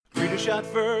Shot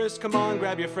First, come on,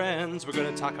 grab your friends. We're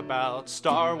gonna talk about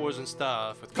Star Wars and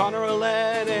stuff with Connor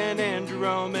Ouellette and Andrew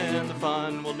Roman. The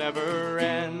fun will never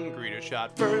end. Greedo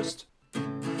Shot First.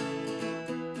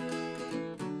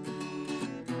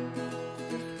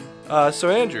 So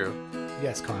Andrew.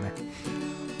 Yes, Connor.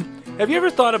 Have you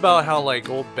ever thought about how like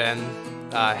old Ben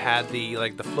had the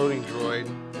floating droid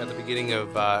at the beginning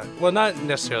of well, not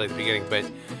necessarily the beginning, but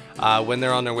when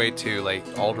they're on their way to like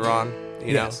Alderaan,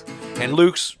 you know, and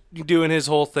Luke's doing his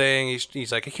whole thing.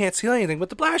 He's like, I can't see anything but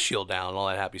the blast shield down and all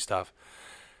that happy stuff.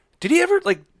 Did he ever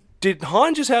did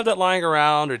Han just have that lying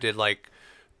around, or did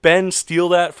Ben steal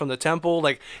that from the temple?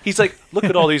 He's like, look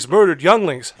at all these murdered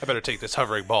younglings. I better take this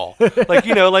hovering ball.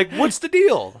 What's the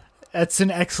deal? That's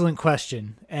an excellent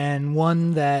question, and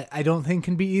one that I don't think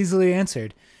can be easily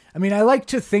answered. I mean, I like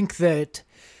to think that,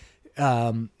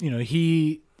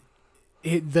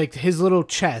 his little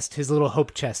chest, his little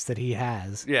hope chest that he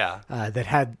has, that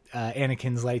had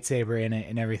Anakin's lightsaber in it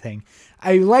and everything.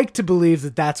 I like to believe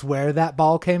that that's where that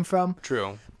ball came from.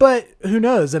 True. But who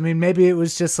knows? I mean, maybe it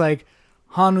was just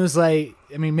Han was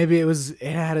maybe it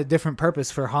had a different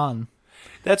purpose for Han.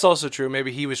 That's also true.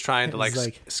 Maybe he was trying to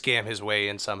scam his way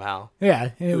in somehow.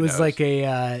 Yeah, and it was like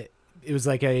a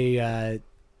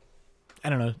I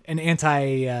don't know, an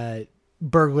anti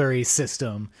burglary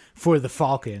system for the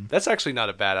Falcon. That's actually not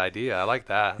a bad idea. I like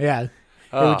that. Yeah. It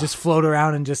would just float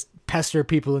around and just pester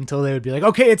people until they would be like,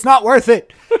 okay, it's not worth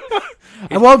it.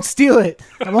 I won't steal it.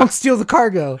 I won't steal the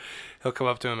cargo. He'll come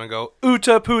up to him and go,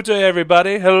 Uta Puta,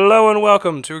 everybody. Hello and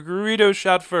welcome to Greedo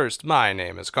Shot First. My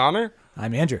name is Connor.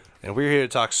 I'm Andrew. And we're here to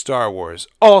talk Star Wars.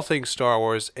 All things Star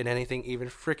Wars and anything even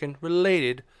frickin'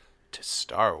 related to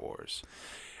Star Wars.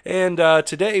 And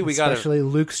today we got especially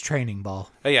Luke's training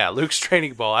ball. Yeah, Luke's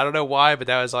training ball. I don't know why, but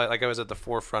that was I was at the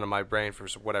forefront of my brain for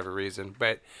whatever reason.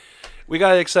 But we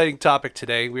got an exciting topic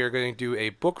today. We are going to do a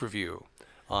book review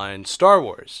on Star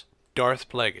Wars, Darth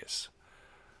Plagueis.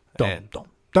 Dun, dun,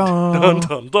 dun. Dun,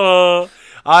 dun, dun.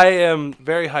 I am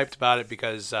very hyped about it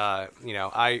because, I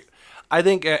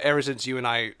think ever since you and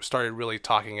I started really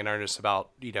talking in earnest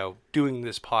about, doing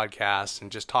this podcast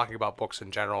and just talking about books in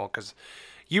general, because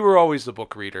you were always the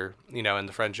book reader, in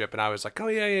the friendship, and I was like, oh,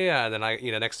 yeah. And then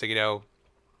next thing you know,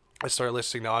 I started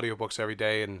listening to audiobooks every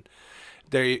day, and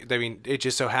it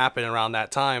just so happened around that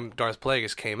time, Darth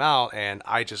Plagueis came out, and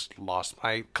I just lost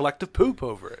my collective poop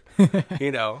over it,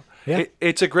 Yeah.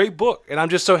 It's a great book, and I'm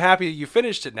just so happy that you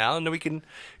finished it now, and then we can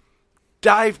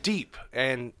dive deep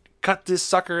and cut this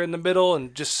sucker in the middle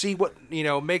and just see what,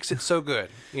 makes it so good,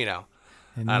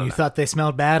 And you thought they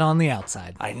smelled bad on the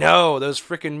outside. I know, those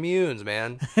freaking Munes,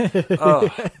 man.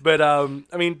 But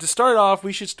to start off,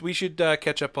 we should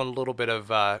catch up on a little bit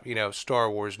of Star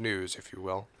Wars news, if you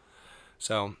will.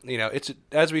 So it's,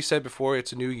 as we said before,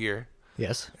 it's a new year.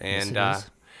 Yes, and yes,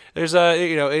 there's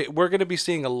we're going to be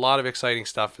seeing a lot of exciting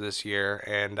stuff this year,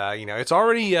 and it's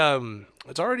already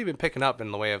been picking up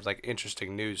in the way of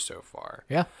interesting news so far.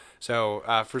 Yeah. So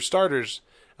for starters,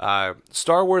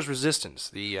 Star Wars Resistance,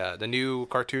 the new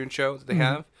cartoon show that they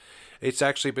have, it's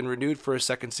actually been renewed for a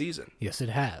second season. Yes, it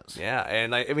has. Yeah,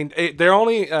 and they're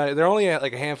only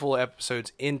a handful of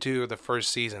episodes into the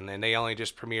first season, and they only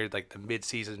just premiered the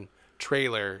mid-season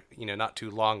trailer, not too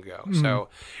long ago. So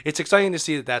it's exciting to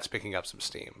see that that's picking up some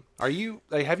steam. Have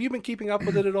you been keeping up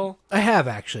with it at all? I have,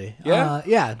 actually. Yeah?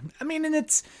 Yeah. I mean, and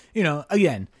it's,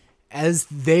 again, as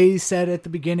they said at the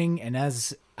beginning, and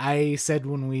as I said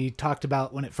when we talked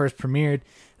about when it first premiered,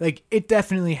 it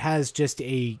definitely has just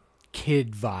a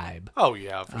kid vibe. Oh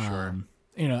yeah, for sure.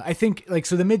 I think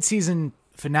so the mid-season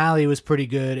finale was pretty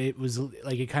good. It was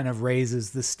it kind of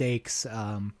raises the stakes.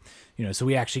 So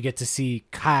we actually get to see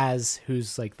Kaz,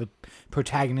 who's the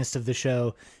protagonist of the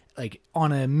show,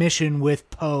 on a mission with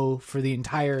Poe for the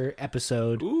entire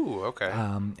episode. Ooh, okay.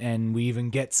 And we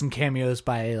even get some cameos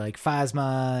by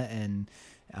Phasma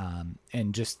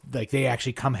and just they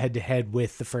actually come head to head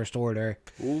with the First Order.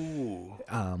 Ooh.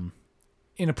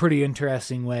 In a pretty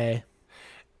interesting way.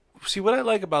 See, what I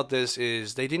like about this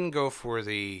is they didn't go for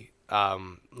the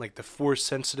the Force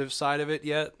sensitive side of it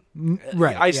yet.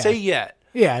 Right. I say yet.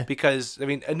 Yeah. Because,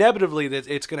 inevitably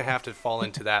it's going to have to fall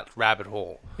into that rabbit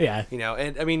hole. Yeah.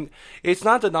 And, it's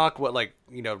not to knock what,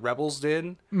 Rebels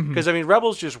did. Because,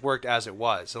 Rebels just worked as it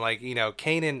was. And,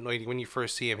 Kanan, when you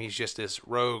first see him, he's just this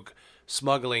rogue,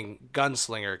 smuggling,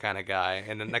 gunslinger kind of guy.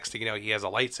 And the next thing you know, he has a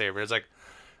lightsaber. It's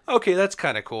okay, that's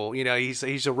kind of cool.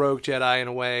 He's a rogue Jedi in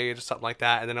a way, or something like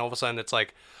that. And then all of a sudden it's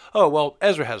oh, well,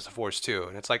 Ezra has the Force too.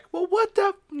 And it's well, what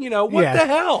the, the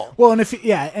hell? Well, and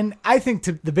and I think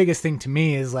the biggest thing to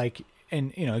me is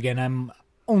and, again, I'm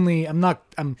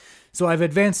so I've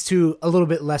advanced to a little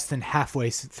bit less than halfway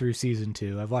through season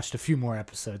 2. I've watched a few more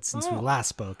episodes since we last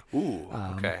spoke. Ooh,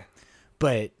 okay.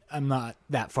 But I'm not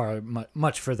that far,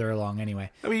 much further along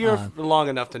anyway. I mean, you're long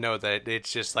enough to know that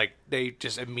it's just like they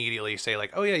just immediately say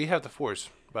like, "Oh yeah, you have the Force."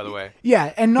 By the way.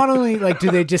 Yeah, and not only like do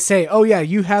they just say, "Oh yeah,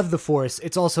 you have the Force,"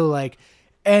 it's also like,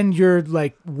 and you're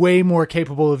like way more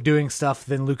capable of doing stuff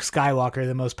than Luke Skywalker,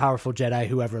 the most powerful Jedi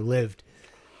who ever lived.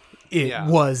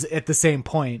 Was at the same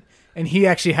point. And he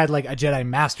actually had like a Jedi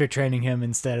Master training him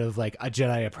instead of like a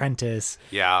Jedi apprentice.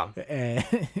 Yeah,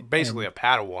 basically a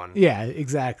Padawan. Yeah,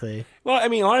 exactly. Well, I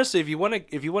mean, honestly, if you want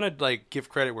to like give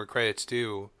credit where credit's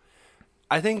due,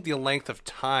 I think the length of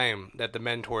time that the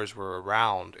mentors were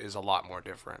around is a lot more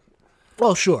different.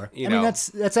 Well, sure. I mean,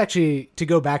 that's actually to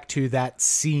go back to that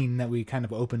scene that we kind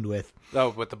of opened with. Oh,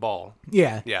 with the ball.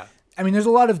 Yeah. Yeah. I mean, there's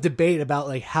a lot of debate about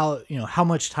like how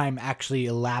much time actually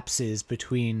elapses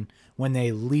between when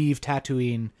they leave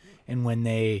Tatooine and when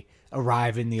they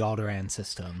arrive in the Alderaan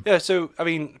system. Yeah, so, I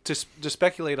mean, to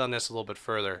speculate on this a little bit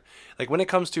further, like when it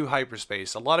comes to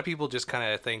hyperspace, a lot of people just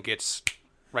kind of think it's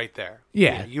right there.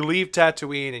 Yeah. You leave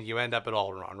Tatooine and you end up at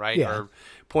Alderaan, right? Yeah. Or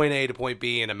point A to point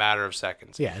B in a matter of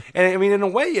seconds. Yeah. And, I mean, in a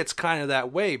way, it's kind of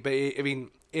that way, but, I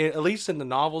mean, at least in the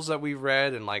novels that we've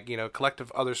read and, like,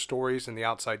 collective other stories in the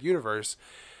outside universe,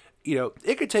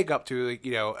 it could take up to,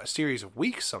 a series of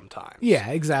weeks sometimes. Yeah,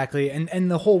 exactly. And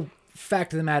the whole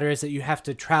fact of the matter is that you have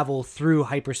to travel through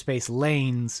hyperspace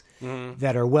lanes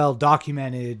that are well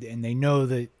documented, and they know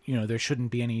that, there shouldn't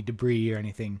be any debris or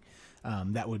anything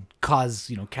that would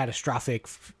cause, catastrophic,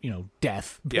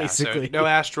 death, basically. Yeah, so no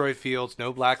asteroid fields,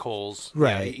 no black holes.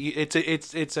 Right. Yeah,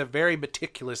 it's a very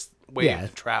meticulous way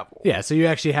of travel. Yeah, so you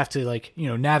actually have to,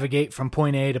 navigate from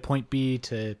point A to point B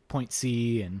to point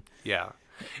C, and... Yeah.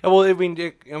 Well, I mean,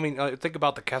 think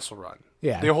about the Kessel Run.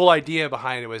 Yeah. The whole idea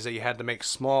behind it was that you had to make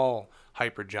small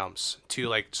hyper jumps to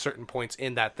like certain points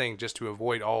in that thing just to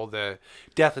avoid all the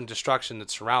death and destruction that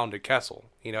surrounded Kessel.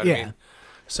 You know what I mean?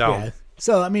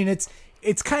 So I mean, it's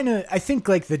kind of, I think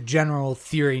like the general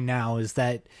theory now is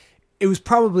that it was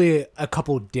probably a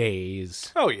couple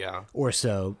days. Oh yeah. Or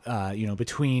so,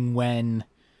 between when,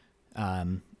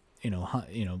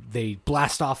 they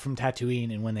blast off from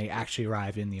Tatooine and when they actually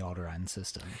arrive in the Alderaan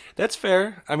system. That's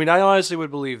fair. I mean, I honestly would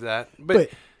believe that.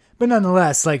 But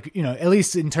nonetheless, at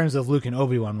least in terms of Luke and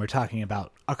Obi-Wan, we're talking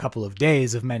about a couple of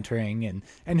days of mentoring,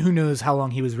 and who knows how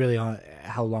long Luke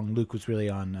was really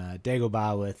on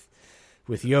Dagobah with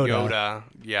Yoda. Yoda,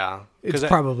 yeah. It's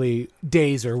probably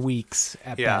days or weeks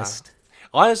at best.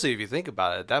 Honestly, if you think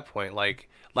about it, at that point, like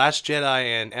Last Jedi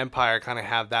and Empire kind of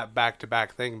have that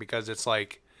back-to-back thing because it's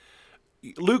like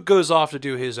Luke goes off to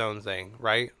do his own thing,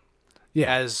 right?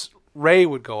 Yeah. As Rey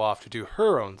would go off to do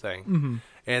her own thing. Mm-hmm.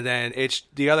 And then it's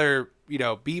the other,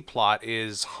 B plot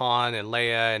is Han and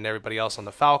Leia and everybody else on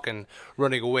the Falcon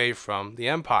running away from the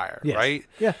Empire, right?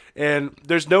 Yeah. And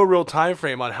there's no real time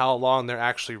frame on how long they're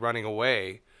actually running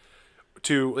away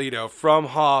to, from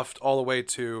Hoth all the way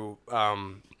to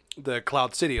the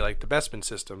Cloud City, like the Bespin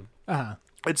system. Uh-huh.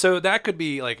 And so that could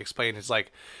be like explained as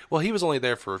like, well, he was only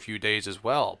there for a few days as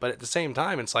well. But at the same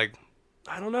time, it's like,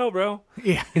 I don't know, bro.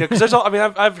 Yeah. Because there's all, I mean,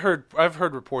 I've heard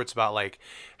reports about like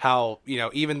how,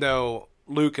 even though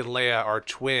Luke and Leia are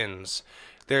twins,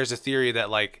 there's a theory that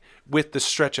like with the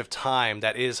stretch of time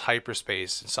that is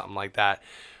hyperspace and something like that,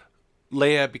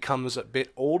 Leia becomes a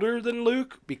bit older than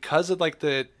Luke because of like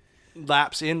the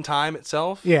lapse in time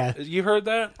itself. Yeah. You heard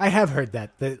that? I have heard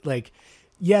that like,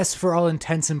 yes, for all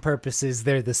intents and purposes,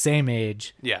 they're the same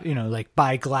age. Yeah. Like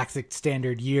by galactic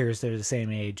standard years, they're the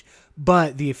same age.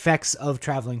 But the effects of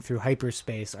traveling through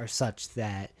hyperspace are such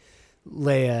that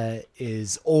Leia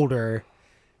is older.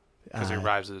 Because he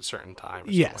arrives at a certain time.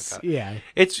 Or yes. Something like that. Yeah.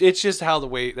 It's just how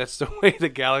that's the way the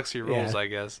galaxy rules, I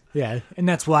guess. Yeah. And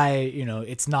that's why,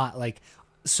 it's not like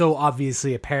so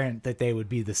obviously apparent that they would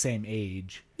be the same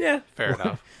age. Yeah. Fair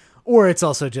enough. Or it's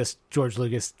also just George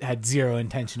Lucas had zero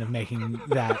intention of making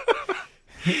that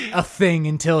a thing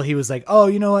until he was like, oh,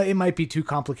 you know what? It might be too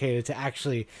complicated to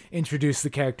actually introduce the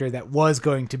character that was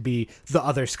going to be the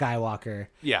other Skywalker.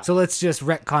 Yeah. So let's just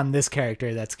retcon this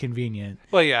character that's convenient.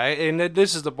 Well, yeah, and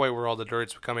this is the point where all the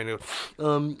nerds would come in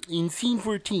in scene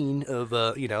 14 of,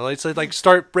 it's like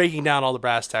start breaking down all the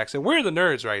brass tacks. And we're the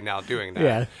nerds right now doing that.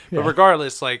 Yeah. But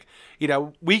regardless, like,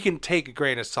 we can take a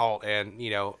grain of salt and,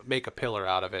 make a pillar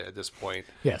out of it at this point.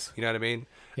 Yes. You know what I mean?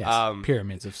 Yes.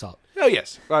 Pyramids of salt. Oh,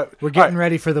 yes. We're getting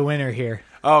ready for the winter here.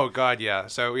 Oh God, yeah.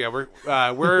 So yeah,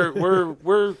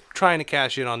 we're trying to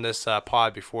cash in on this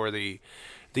pod before the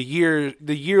yearly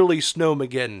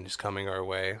Snowmageddon is coming our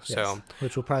way. So yes.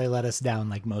 Which will probably let us down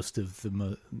like most of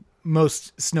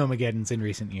most Snowmageddons in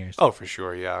recent years. Oh, for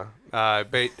sure, yeah.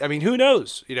 But I mean, who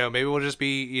knows? Maybe we'll just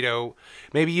be,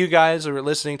 maybe you guys are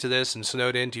listening to this and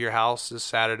snowed into your house this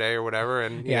Saturday or whatever,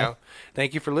 and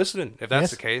thank you for listening. If that's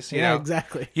Yes. the case, Yeah,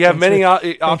 exactly. You have Thanks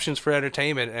many options for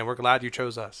entertainment, and we're glad you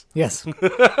chose us. Yes.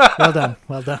 Well done.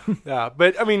 Well done. Yeah,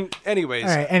 but I mean, anyways, All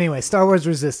right. Anyway, Star Wars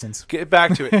Resistance. get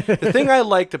back to it. The thing I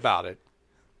liked about it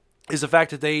is the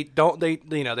fact that they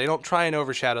don't try and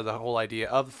overshadow the whole idea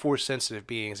of force sensitive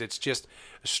beings. It's just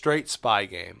a straight spy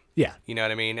game. Yeah. You know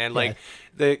what I mean? And Yeah.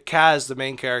 the Kaz, the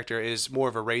main character, is more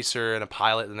of a racer and a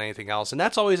pilot than anything else, and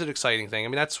that's always an exciting thing. I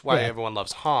mean, that's why Yeah. everyone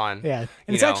loves Han. Yeah. And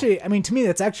you it's know? actually, I mean, to me,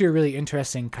 that's actually a really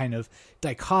interesting kind of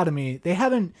dichotomy. They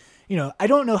haven't, I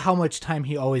don't know how much time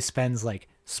he always spends like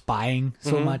spying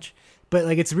so Mm-hmm. much, but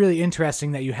like it's really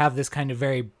interesting that you have this kind of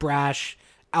very brash,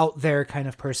 out there kind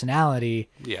of personality.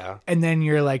 Yeah. And then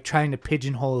you're like trying to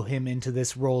pigeonhole him into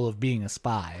this role of being a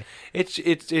spy. It's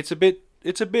a bit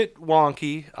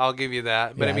wonky. I'll give you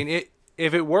that. But I Yeah. mean,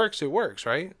 if it works, it works,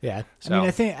 right? Yeah. So- I mean,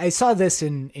 I think I saw this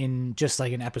in just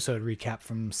like an episode recap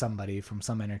from somebody from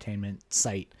some entertainment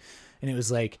site. And it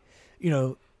was like,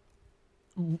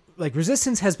 like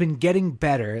Resistance has been getting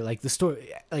better, like the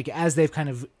story, like as they've kind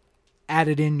of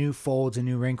added in new folds and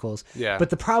new wrinkles. Yeah. But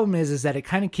the problem is that it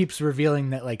kind of keeps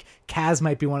revealing that like Kaz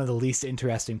might be one of the least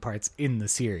interesting parts in the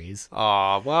series.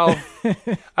 Aw, well,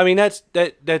 I mean that's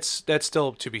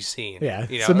still to be seen. Yeah.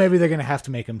 You know? So maybe they're gonna have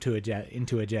to make him into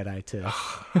a Jedi to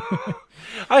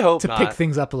I hope to not. pick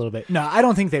things up a little bit. No, I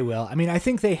don't think they will. I mean, I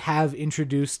think they have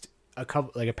introduced a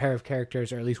couple, like a pair of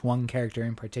characters, or at least one character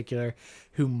in particular,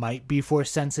 who might be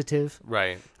force sensitive.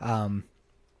 Right.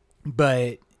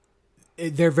 But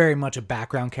they're very much a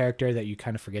background character that you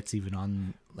kind of forget's even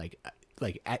on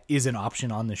is an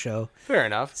option on the show. Fair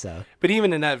enough. So But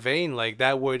even in that vein, like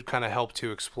that would kind of help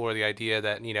to explore the idea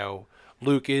that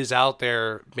Luke is out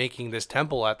there making this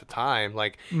temple at the time.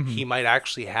 Like he might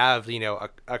actually have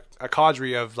a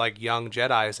cadre of like young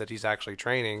Jedis that he's actually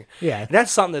training. Yeah. And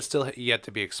that's something that's still yet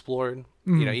to be explored.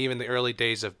 Even the early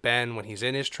days of Ben when he's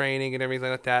in his training and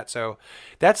everything like that. So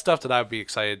that's stuff that I would be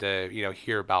excited to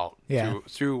hear about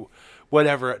through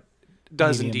whatever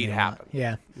does medium indeed they want. happen.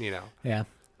 Yeah. Yeah.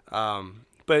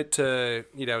 But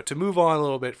to move on a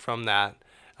little bit from that,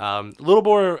 a little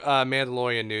more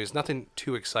Mandalorian news. Nothing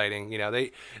too exciting.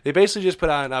 They basically just put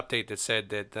out an update that said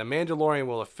that the Mandalorian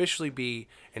will officially be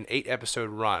an 8-episode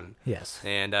run. Yes.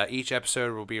 And each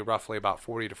episode will be roughly about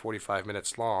 40 to 45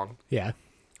 minutes long. Yeah.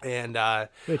 And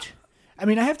Which, I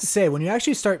mean, I have to say, when you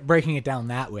actually start breaking it down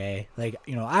that way, like,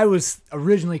 I was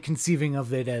originally conceiving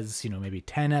of it as, maybe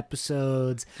 10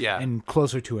 episodes and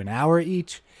closer to an hour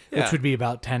each, Yeah. which would be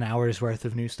about 10 hours worth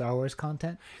of new Star Wars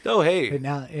content. oh hey, But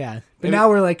now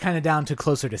we're like kind of down to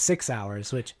closer to 6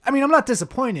 hours, which, I mean, I'm not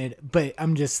disappointed, but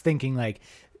I'm just thinking like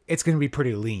it's going to be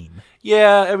pretty lean.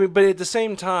 yeah, I mean, but at the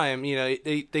same time,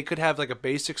 they could have like a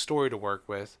basic story to work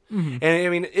with, and I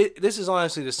mean, this is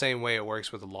honestly the same way it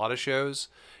works with a lot of shows.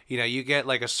 You get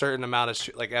like a certain amount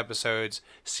of like episodes,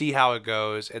 see how it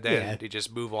goes, and then they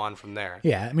just move on from there.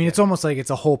 Yeah. I mean, it's almost like it's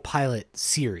a whole pilot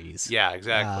series. Yeah,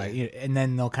 exactly. And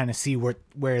then they'll kind of see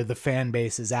where the fan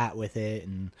base is at with it.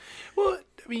 And Well,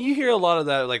 I mean, you hear a lot of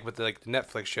that, like with the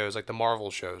Netflix shows, like the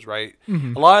Marvel shows, right?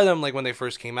 A lot of them, like when they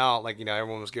first came out, like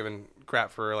everyone was giving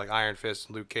crap for like Iron Fist,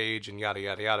 and Luke Cage, and yada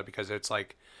yada yada, because it's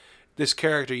like this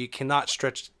character you cannot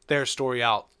stretch their story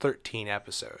out 13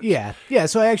 episodes. yeah.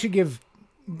 So I actually give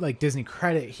like Disney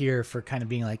credit here for kind of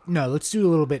being like, no, let's do a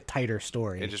little bit tighter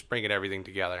story. And just bringing everything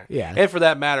together. Yeah. And for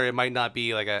that matter, it might not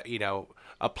be like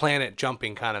a planet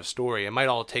jumping kind of story. It might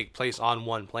all take place on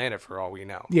one planet for all we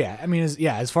know. Yeah. I mean,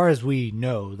 as far as we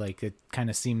know, like it kind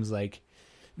of seems like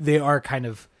they are kind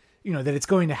of, that it's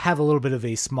going to have a little bit of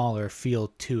a smaller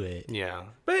feel to it. Yeah,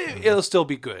 but it'll still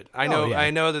be good. I know. yeah.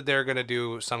 I know that they're going to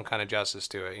do some kind of justice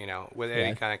to it. With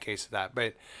any kind of case of that.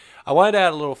 But I wanted to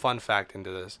add a little fun fact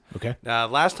into this. Okay.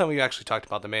 Last time we actually talked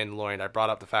about The Mandalorian, I brought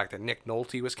up the fact that Nick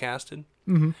Nolte was casted,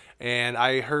 and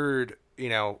I heard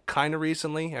kind of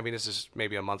recently. I mean, this is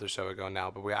maybe a month or so ago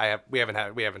now, but we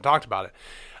haven't talked about it.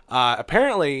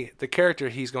 Apparently, the character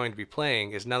he's going to be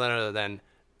playing is none other than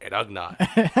an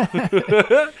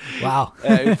Ugnaught. Wow.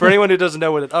 For anyone who doesn't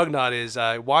know what an Ugnaught is,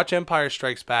 watch Empire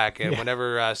Strikes Back, and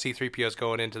whenever C-3PO is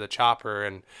going into the chopper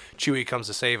and Chewie comes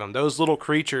to save him, those little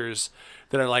creatures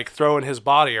that are like throwing his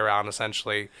body around,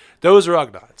 essentially, those are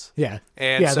Ugnaughts. Yeah.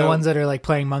 And the so- ones that are like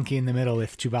playing monkey in the middle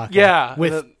with Chewbacca. Yeah,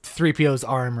 With 3PO's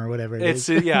arm or whatever it is.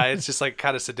 It's just like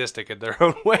kind of sadistic in their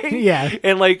own way. Yeah.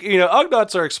 And like,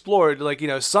 Ugnaughts are explored. Like,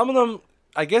 some of them,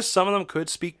 I guess some of them could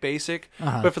speak basic,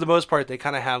 but for the most part, they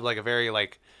kind of have like a very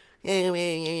like, they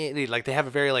have a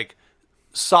very like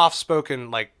soft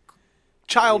spoken like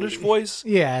childish voice.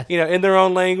 Yeah. In their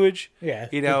own language. Yeah.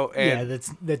 And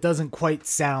that doesn't quite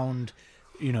sound,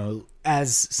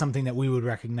 as something that we would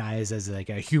recognize as like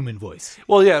a human voice.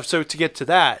 Well, yeah. So to get to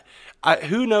that,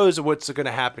 who knows what's going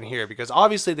to happen here? Because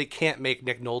obviously they can't make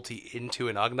Nick Nolte into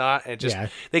an Ugnaught, and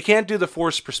they can't do the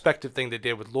forced perspective thing they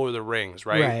did with Lord of the Rings,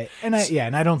 right? Right. And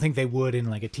I don't think they would in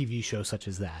like a TV show such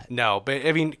as that. No, but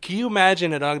I mean, can you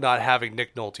imagine an Ugnaught having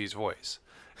Nick Nolte's voice?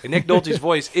 And Nick Nolte's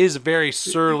voice is a very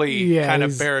surly kind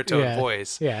of baritone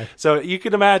voice. Yeah. So you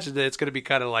can imagine that it's going to be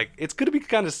kind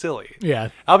of silly. Yeah.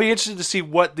 I'll be interested to see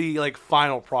what the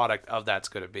final product of that's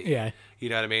going to be. Yeah. You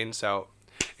know what I mean? So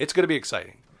it's going to be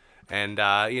exciting. And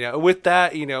with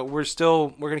that, we're going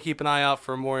to keep an eye out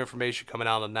for more information coming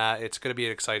out on that. It's going to be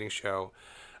an exciting show.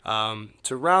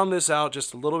 To round this out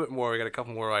just a little bit more, we got a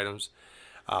couple more items.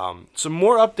 Some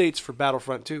more updates for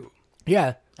Battlefront 2.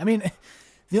 Yeah. I mean,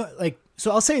 so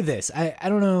I'll say this. I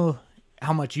don't know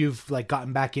how much you've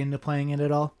gotten back into playing it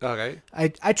at all. Okay.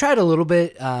 I tried a little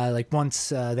bit, once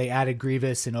they added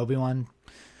Grievous and Obi-Wan,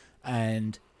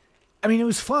 and I mean, it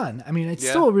was fun. I mean, it's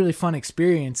still a really fun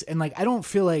experience, and I don't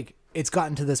feel like it's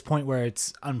gotten to this point where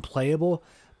it's unplayable.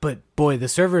 But boy, the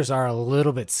servers are a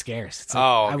little bit scarce. It's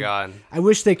God! I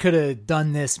wish they could have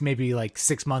done this maybe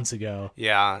 6 months ago.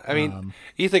 Yeah, I mean,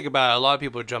 you think about it, a lot of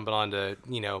people are jumping onto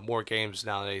more games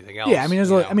now than anything else. Yeah, I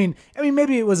mean, I mean,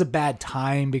 maybe it was a bad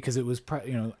time because it was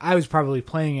I was probably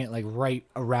playing it right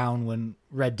around when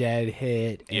Red Dead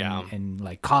hit,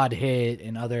 and COD hit,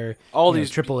 and other all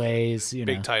these AAA's,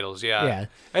 big titles. Yeah,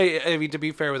 yeah. I mean, to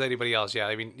be fair with anybody else,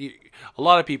 I mean, a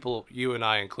lot of people, you and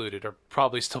I included, are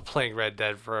probably still playing Red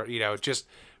Dead for just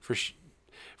for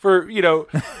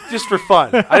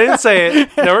fun. I didn't say it.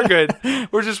 No, we're good.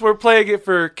 We're playing it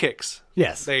for kicks.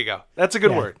 Yes, there you go. That's a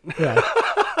good word. Yeah.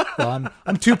 Well,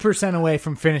 I'm 2% away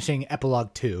from finishing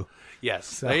Epilogue 2. Yes,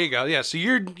 so. There you go. Yeah, so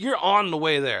you're on the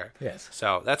way there. Yes.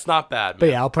 So that's not bad, man. But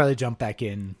yeah, I'll probably jump back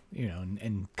in,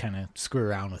 and kind of screw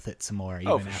around with it some more.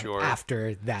 Sure.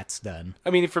 After that's done.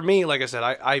 I mean, for me, like I said,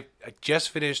 I just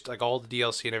finished all the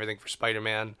DLC and everything for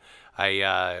Spider-Man.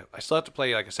 I still have to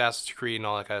play Assassin's Creed and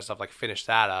all that kind of stuff. Finish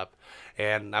that up,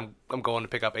 and I'm going to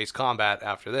pick up Ace Combat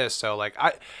after this. So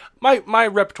my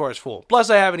repertoire is full.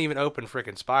 Plus, I haven't even opened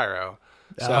frickin' Spyro.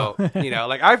 So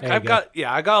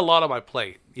I got a lot on my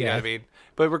plate. You know what I mean?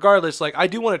 But regardless, I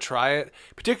do want to try it,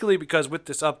 particularly because with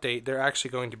this update, they're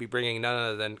actually going to be bringing none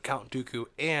other than Count Dooku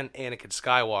and Anakin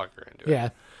Skywalker into it. Yeah.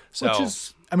 So, which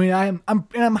is, I mean, I'm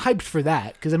hyped for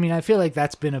that because I feel like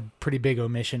that's been a pretty big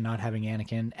omission not having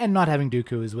Anakin and not having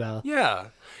Dooku as well. Yeah.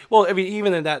 Well, I mean,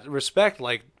 even in that respect,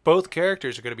 both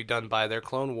characters are going to be done by their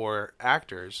Clone War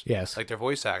actors. Yes. Their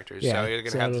voice actors. Yeah.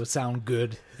 So, it'll sound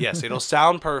good. Yes, it'll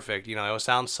sound perfect. It'll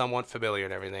sound somewhat familiar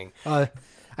and everything.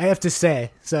 I have to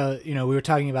say, so we were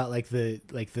talking about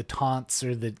the taunts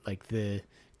or the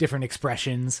different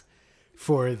expressions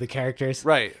for the characters.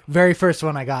 Right. Very first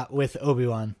one I got with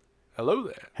Obi-Wan. Hello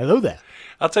there. Hello there.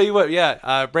 I'll tell you what,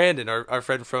 Brandon, our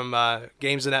friend from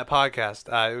Games in That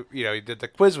podcast, he did the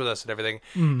quiz with us and everything.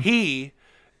 Mm. He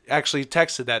actually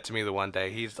texted that to me the one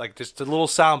day. He's just a little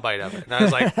soundbite of it. And I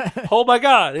was like, oh my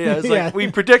God. Yeah, it's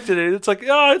we predicted it. It's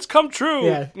it's come true.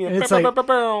 Yeah. And it's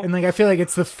and I feel like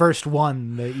it's the first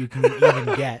one that you can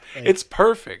even get. It's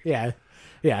perfect. Yeah.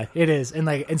 Yeah, it is.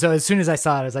 And so as soon as I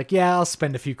saw it, I was like, yeah, I'll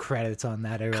spend a few credits on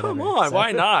that or whatever. Come on,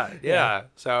 why not? Yeah.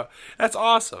 So that's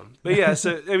awesome. But yeah,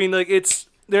 so I mean it's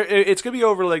going to be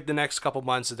over the next couple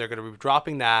months that they're going to be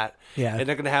dropping that. Yeah. And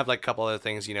they're going to have a couple other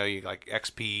things, you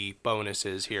XP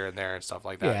bonuses here and there and stuff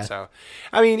like that. Yeah. So,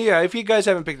 I mean, if you guys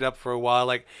haven't picked it up for a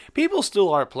while, people still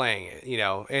are playing it,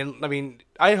 and I mean,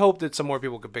 I hope that some more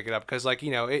people can pick it up because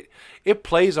it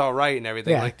plays all right and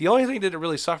everything. Yeah. The only thing that it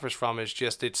really suffers from is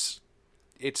just it's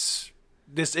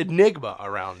this enigma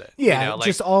around it. Yeah,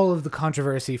 just all of the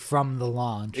controversy from the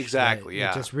launch. Exactly,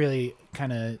 It just really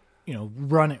kind of,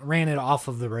 ran it off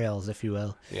of the rails, if you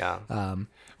will. Yeah.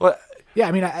 Well, yeah,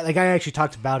 I mean, I actually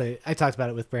talked about it. I talked about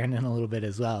it with Brandon a little bit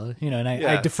as well, and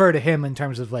I defer to him in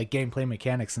terms of gameplay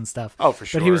mechanics and stuff. Oh, for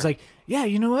sure. But he was like, yeah,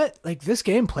 you know what? This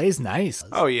game plays nice.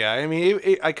 Oh, yeah. I mean,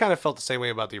 I kind of felt the same way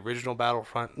about the original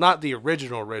Battlefront. Not the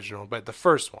original, but the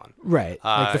first one. Right.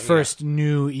 The first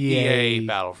new EA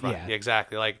Battlefront. Yeah,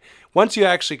 exactly. Once you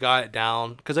actually got it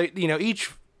down, because,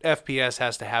 each FPS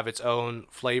has to have its own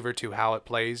flavor to how it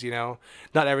plays, Not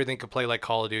everything could play like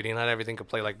Call of Duty, not everything could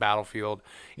play like Battlefield,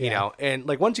 and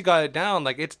once you got it down,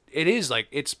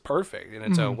 it's perfect in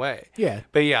its own way. Yeah.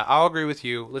 But yeah, I'll agree with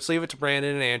you. Let's leave it to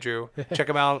Brandon and Andrew. Check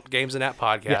them out, Games in That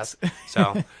podcast. Yes.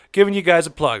 So giving you guys a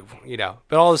plug,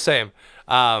 but all the same.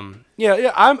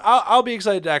 I'll be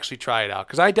excited to actually try it out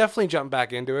because I definitely jumped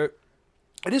back into it.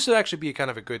 And this would actually be kind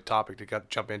of a good topic to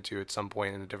jump into at some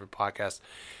point in a different podcast.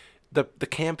 The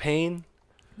campaign.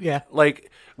 Yeah.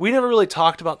 Like, we never really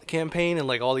talked about the campaign and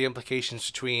like all the implications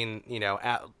between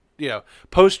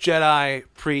post Jedi,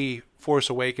 pre Force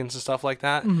Awakens and stuff like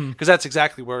that, because that's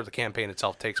exactly where the campaign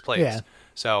itself takes place. Yeah.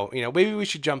 So maybe we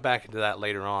should jump back into that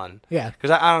later on. Yeah. Because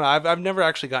I don't know, I've never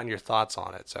actually gotten your thoughts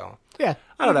on it. So Yeah.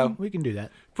 I don't know. We can do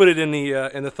that. Put it in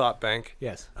the thought bank.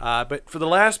 Yes. But for the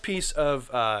last piece of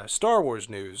Star Wars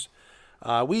news,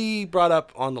 we brought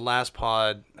up on the last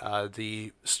pod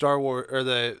the Star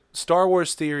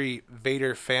Wars Theory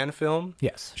Vader fan film.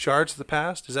 Yes. Shards of the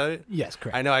Past. Is that it? Yes,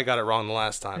 correct. I know I got it wrong the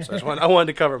last time, so I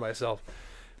wanted to cover myself.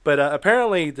 But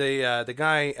apparently the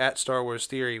guy at Star Wars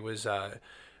Theory was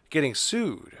getting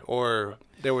sued, or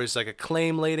there was like a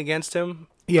claim laid against him.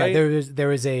 Yeah, right? there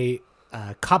was a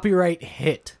copyright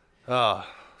hit Oh,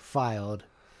 filed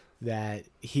that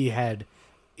he had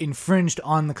infringed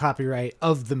on the copyright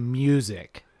of the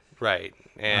music. right.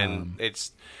 And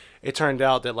it turned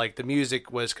out that like the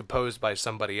music was composed by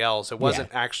somebody else. It wasn't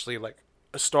actually like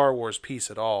a Star Wars piece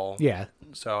at all. Yeah.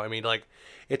 So I mean, like,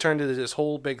 it turned into this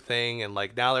whole big thing, and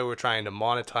like now they were trying to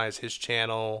monetize his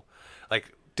channel.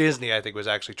 Like Disney, I think, was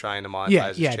actually trying to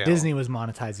monetize his channel. Disney was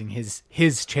monetizing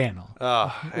his channel.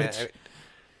 Oh,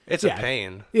 it's a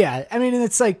pain. Yeah, I mean, and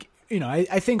it's like,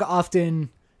 I think often,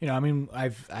 I mean,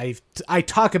 I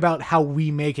talk about how we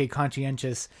make a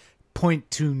conscientious point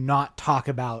to not talk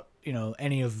about,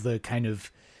 any of the kind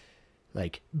of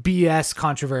like BS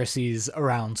controversies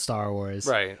around Star Wars.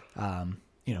 Right.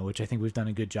 Which I think we've done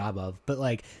a good job of. But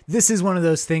like, this is one of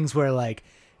those things where like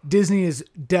Disney is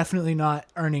definitely not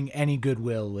earning any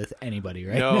goodwill with anybody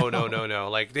right now. No.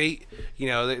 Like they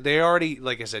already,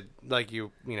 like I said, like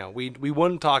we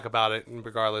wouldn't talk about it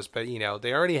regardless, but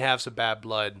they already have some bad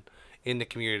blood in the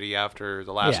community after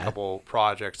the last couple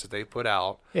projects that they put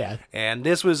out. Yeah. And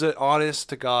this was an honest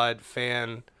to God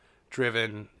fan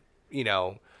driven,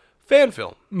 fan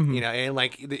film. And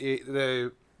like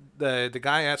the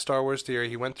guy at Star Wars Theory,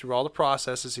 he went through all the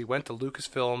processes. He went to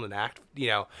Lucasfilm and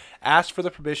asked for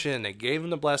the permission, and they gave him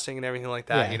the blessing and everything like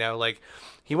that. Yeah. Like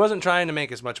he wasn't trying to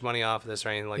make as much money off of this or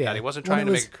anything like that. He wasn't trying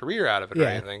to make a career out of it or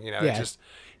anything. It's just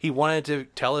he wanted to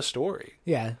tell a story.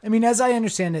 Yeah, I mean, as I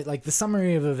understand it, like the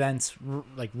summary of events,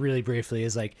 like really briefly,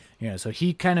 is like so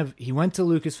he went to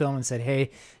Lucasfilm and said,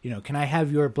 hey, can I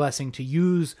have your blessing to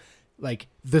use like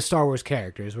the Star Wars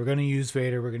characters? We're going to use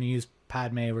Vader. We're going to use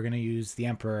Padme. We're going to use the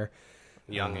Emperor.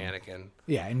 Young Anakin.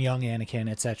 Yeah, and young Anakin,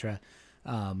 etc.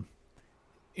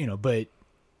 But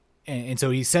and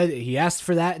so he asked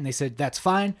for that, and they said that's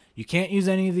fine. You can't use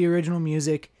any of the original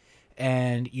music,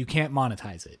 and you can't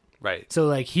monetize it. Right. So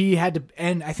like he had to,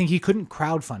 and I think he couldn't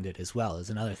crowdfund it as well,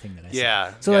 is another thing that I said.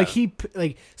 Yeah. So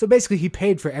so basically he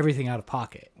paid for everything out of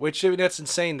pocket. Which, I mean, that's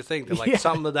insane to think that like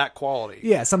something of that quality.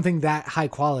 Yeah, something that high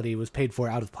quality was paid for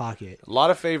out of pocket. A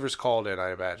lot of favors called in,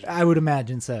 I imagine. I would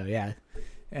imagine so. Yeah,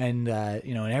 and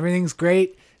and everything's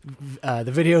great.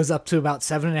 The video's up to about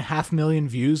 7.5 million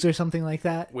views or something like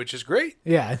that, which is great.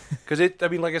 Yeah, because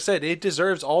like I said, it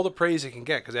deserves all the praise it can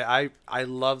get. Because I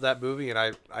love that movie and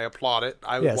I applaud it.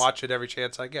 I would watch it every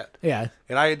chance I get. Yeah,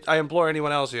 and I implore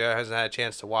anyone else who hasn't had a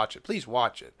chance to watch it, please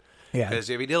watch it. Yeah,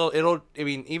 because I mean it'll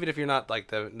even if you're not like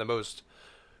the most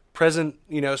present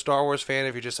Star Wars fan,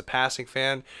 if you're just a passing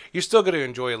fan, you're still going to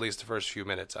enjoy at least the first few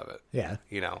minutes of it. Yeah.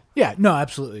 Yeah, no,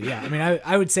 absolutely. Yeah. I mean,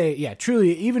 I would say, yeah,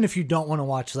 truly, even if you don't want to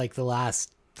watch like the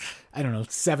last, I don't know,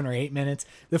 7 or 8 minutes,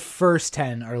 the first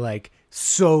 10 are like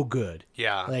so good.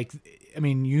 Yeah. Like, I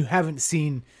mean, you haven't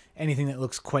seen anything that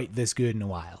looks quite this good in a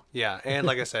while. Yeah. And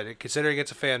like I said, considering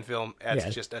it's a fan film,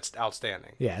 that's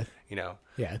outstanding. Yeah.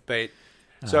 Yeah. But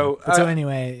so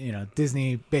anyway,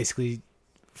 Disney basically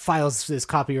files this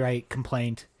copyright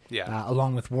complaint,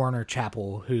 along with Warner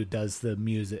Chappell, who does the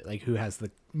music, like who has the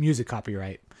music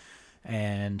copyright,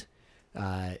 and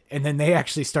then they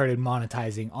actually started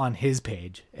monetizing on his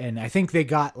page, and I think they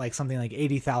got like something like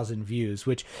 80,000 views,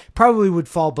 which probably would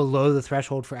fall below the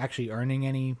threshold for actually earning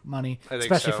any money,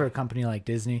 especially for a company like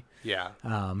Disney. Yeah.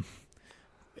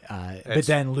 But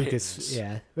then Lucas,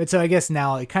 but so I guess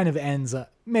now it kind of ends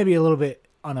maybe a little bit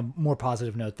on a more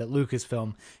positive note that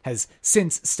Lucasfilm has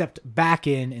since stepped back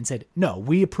in and said, no,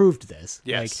 we approved this.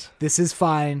 Yes. Like, this is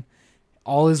fine.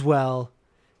 All is well.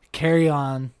 Carry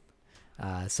on.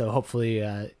 So hopefully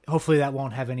that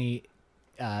won't have any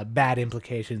bad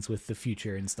implications with the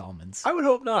future installments. I would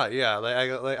hope not. Yeah.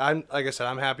 Like I said,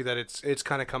 I'm happy that it's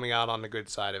kind of coming out on the good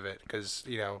side of it, because,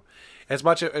 as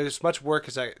much work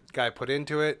as that guy put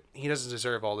into it, he doesn't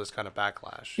deserve all this kind of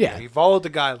backlash. Yeah. He followed the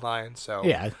guidelines, so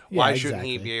why shouldn't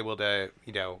he be able to,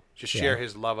 just share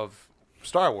his love of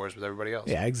Star Wars with everybody else.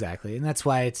 Yeah, exactly. And that's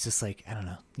why it's just like, I don't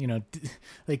know,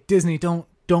 like Disney, don't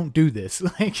do this.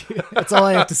 Like, that's all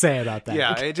I have to say about that.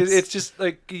 Yeah, it's just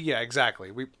like, yeah,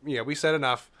 exactly. We said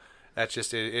enough. That's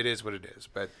just it is what it is.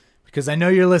 But because I know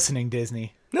you're listening,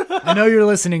 Disney. I know you're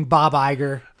listening, Bob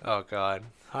Iger. oh God,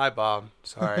 hi Bob.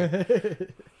 Sorry.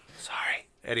 Sorry.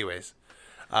 Anyways,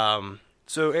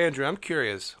 so Andrew, I'm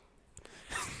curious.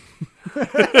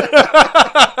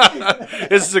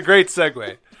 This is a great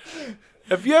segue.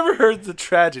 Have you ever heard the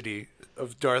tragedy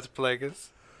of Darth Plagueis?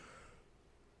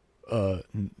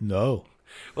 No.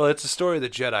 Well, it's a story the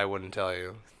Jedi wouldn't tell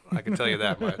you. I can tell you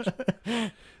that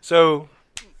much. So,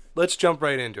 let's jump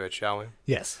right into it, shall we?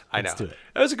 Yes. I know. Let's do it.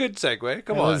 That was a good segue.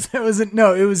 Come on.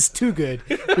 It was too good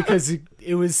because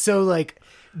it was so like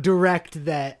direct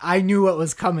that I knew what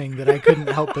was coming that I couldn't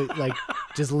help but like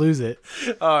just lose it.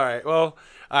 All right. Well,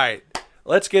 all right.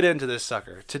 Let's get into this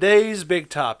sucker. Today's big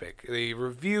topic, the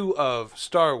review of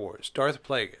Star Wars, Darth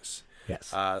Plagueis.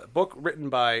 Yes. A book written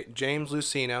by James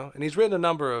Luceno, and he's written a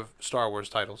number of Star Wars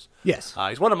titles. Yes.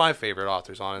 He's one of my favorite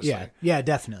authors, honestly. Yeah,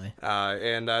 definitely.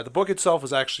 And the book itself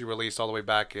was actually released all the way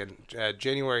back in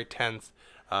January 10th,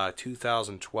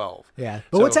 2012. Yeah.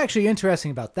 But what's actually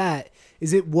interesting about that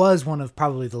is it was one of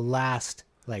probably the last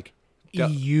like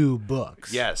EU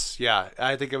books. Yes, yeah.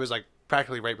 I think it was like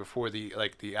practically right before the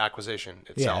acquisition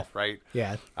itself, right?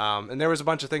 Yeah. And there was a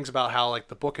bunch of things about how like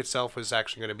the book itself was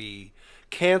actually going to be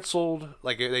canceled.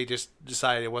 Like they just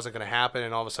decided it wasn't going to happen,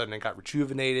 and all of a sudden it got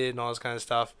rejuvenated and all this kind of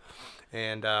stuff.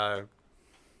 And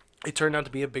it turned out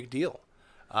to be a big deal.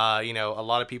 A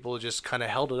lot of people just kind of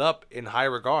held it up in high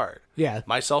regard. Yeah.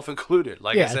 Myself included.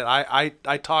 Like I said,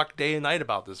 I talk day and night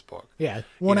about this book. Yeah.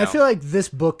 Well, I feel like this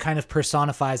book kind of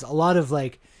personifies a lot of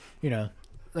like,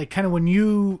 like kind of when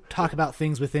you talk about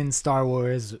things within Star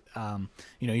Wars,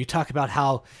 you talk about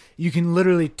how you can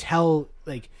literally tell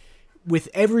like with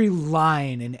every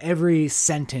line and every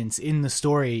sentence in the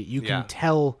story, you can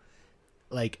tell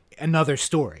like another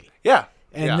story. Yeah.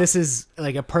 And this is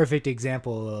like a perfect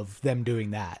example of them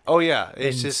doing that. Oh yeah,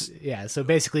 it's so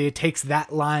basically it takes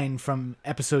that line from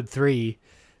episode 3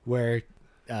 where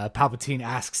Palpatine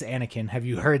asks Anakin, "Have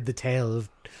you heard the tale of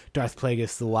Darth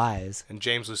Plagueis the Wise?" And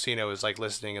James Luceno is like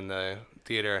listening in the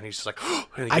theater, and he's just like, oh,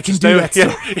 "I can do that."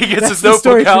 Yeah, he gets his the notebook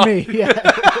story out. For me.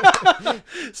 Yeah.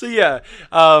 So yeah,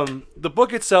 the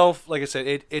book itself, like I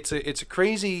said, it's a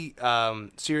crazy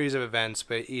series of events,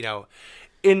 but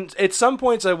at some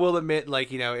points, I will admit,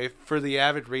 like, if for the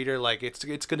avid reader, like, it's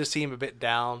going to seem a bit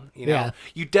down, Yeah.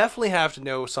 You definitely have to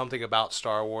know something about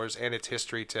Star Wars and its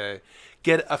history to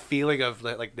get a feeling of,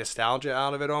 like, nostalgia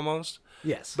out of it almost.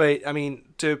 Yes. But, I mean,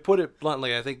 to put it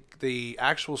bluntly, I think the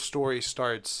actual story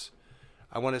starts,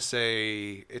 I want to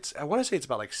say it's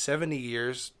about, like, 70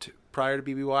 years prior to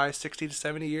BBY, 60 to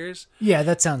 70 years. Yeah,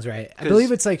 that sounds right. I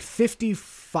believe it's, like,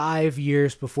 55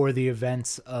 years before the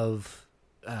events of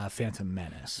Phantom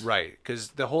Menace. Right, because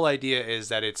the whole idea is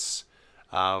that it's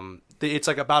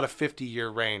like about a 50-year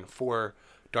reign for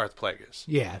Darth Plagueis.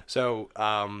 Yeah. So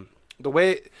the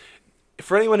way,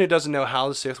 for anyone who doesn't know how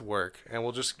the Sith work, and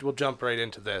we'll jump right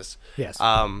into this. Yes.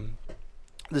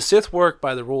 The Sith work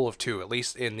by the rule of 2, at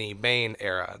least in the Bane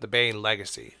era, the Bane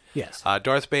legacy. Yes.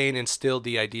 Darth Bane instilled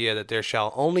the idea that there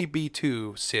shall only be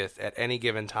 2 Sith at any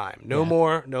given time. No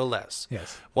more, no less.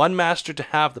 Yes. One master to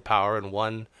have the power and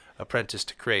one apprentice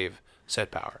to crave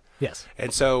said power. Yes.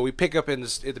 And so we pick up at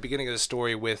the beginning of the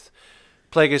story with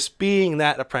Plagueis being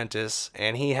that apprentice,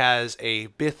 and he has a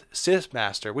Bith Sith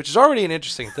master, which is already an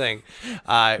interesting thing.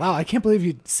 Wow, I can't believe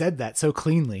you said that so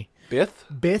cleanly.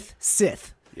 Bith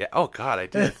Sith. Yeah. Oh God, I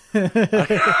did.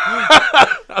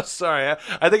 I'm sorry.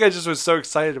 I think I just was so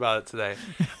excited about it today.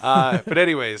 But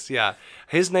anyways, yeah,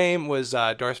 his name was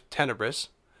Darth Tenebrous.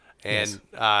 And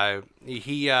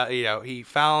he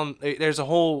found, there's a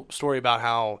whole story about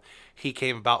how he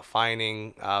came about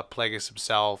finding Plagueis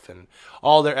himself and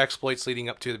all their exploits leading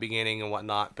up to the beginning and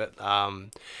whatnot. But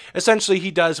essentially he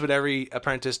does what every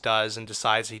apprentice does and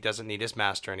decides he doesn't need his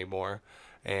master anymore.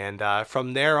 And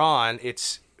from there on,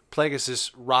 it's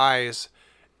Plagueis' rise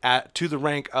to the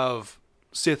rank of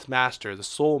Sith Master, the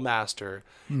sole master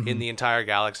in the entire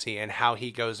galaxy, and how he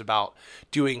goes about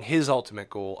doing his ultimate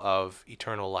goal of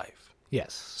eternal life.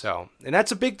 Yes. So, and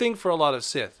that's a big thing for a lot of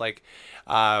Sith. Like,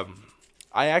 I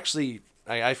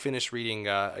finished reading,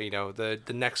 the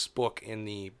next book in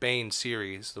the Bane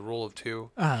series, The Rule of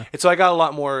 2. Uh-huh. And so I got a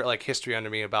lot more like history under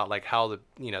me about like how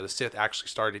the Sith actually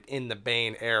started in the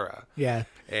Bane era. Yeah.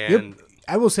 And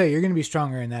I will say you're going to be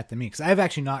stronger in that than me because I've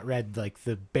actually not read like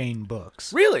the Bane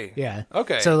books. Really? Yeah.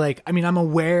 Okay. So like, I mean, I'm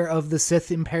aware of the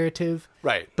Sith imperative,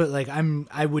 Right. but like,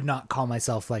 I would not call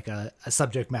myself like a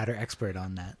subject matter expert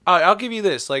on that. I'll give you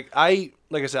this. Like I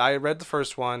said, I read the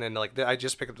first one, and like I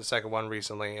just picked up the second one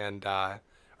recently, and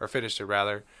or finished it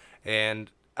rather, and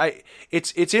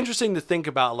it's interesting to think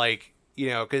about, like, you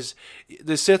know, because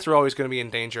the Sith are always going to be in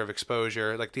danger of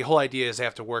exposure. Like the whole idea is they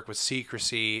have to work with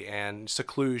secrecy and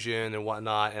seclusion and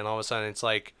whatnot, and all of a sudden it's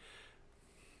like,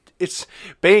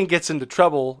 Bane gets into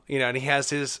trouble, you know, and he has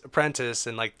his apprentice,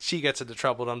 and like she gets into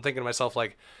trouble, and I'm thinking to myself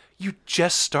like, you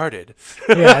just started.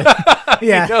 Yeah.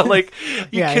 Yeah. You know, like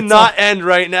you Yeah, cannot end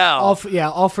right now.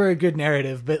 All for a good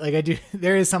narrative, but like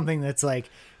there is something that's like,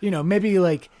 you know, maybe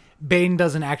like Bane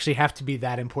doesn't actually have to be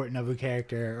that important of a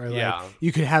character, or like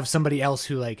you could have somebody else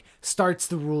who like starts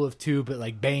the rule of two, but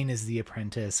like Bane is the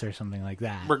apprentice or something like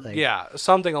that. Like, yeah,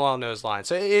 something along those lines.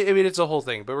 So I mean, it's a whole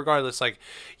thing. But regardless, like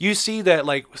you see that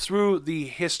like through the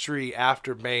history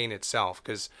after Bane itself,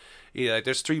 because you know, like,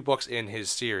 there's 3 books in his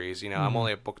series. You know, I'm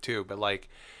only at book 2, but like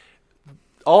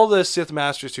all the Sith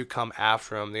Masters who come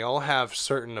after him, they all have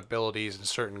certain abilities and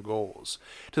certain goals,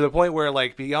 to the point where,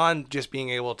 like, beyond just being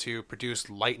able to produce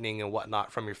lightning and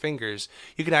whatnot from your fingers,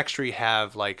 you can actually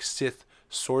have, like, Sith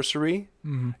sorcery,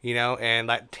 you know, and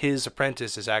that his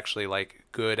apprentice is actually, like,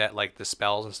 good at, like, the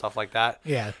spells and stuff like that.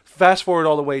 Yeah. Fast forward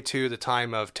all the way to the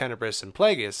time of Tenebris and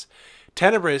Plagueis.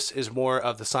 Tenebris is more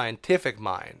of the scientific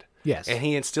mind. Yes. And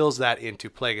he instills that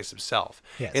into Plagueis himself.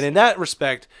 Yes. And in that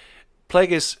respect,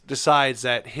 Plagueis decides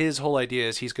that his whole idea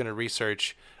is he's going to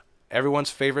research everyone's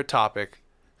favorite topic,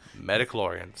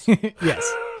 midichlorians.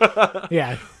 Yes.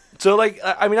 Yeah. So, like,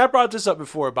 I mean, I brought this up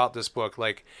before about this book.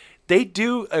 Like, they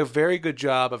do a very good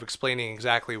job of explaining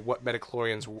exactly what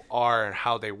midichlorians are and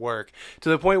how they work, to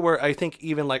the point where I think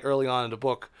even, like, early on in the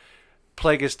book,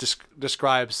 Plagueis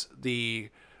describes the,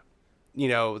 you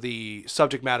know, the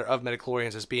subject matter of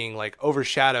midichlorians as being, like,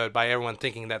 overshadowed by everyone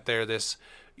thinking that they're this,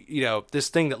 you know, this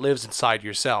thing that lives inside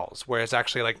your cells, where it's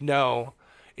actually like, no,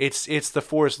 it's the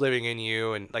force living in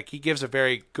you. And like, he gives a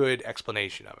very good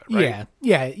explanation of it, right?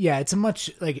 Yeah. It's a much,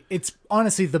 like, it's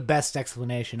honestly the best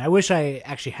explanation. I wish I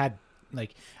actually had,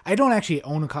 like, I don't actually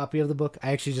own a copy of the book.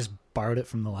 I actually just borrowed it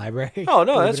from the library. Oh,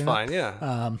 no, that's fine.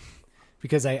 Yeah.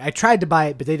 Because I tried to buy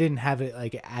it, but they didn't have it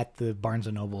like at the Barnes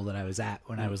and Noble that I was at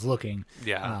when I was looking.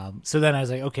 Yeah. So then I was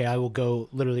like, okay, I will go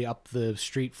literally up the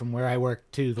street from where I work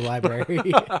to the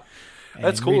library.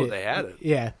 That's cool that they had it.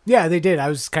 Yeah. Yeah, they did. I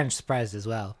was kind of surprised as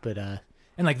well. But, and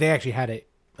like they actually had it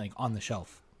like on the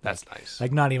shelf. That's nice.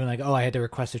 Like not even like, oh, I had to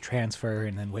request a transfer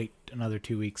and then wait another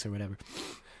 2 weeks or whatever.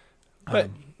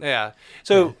 But yeah,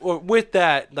 so with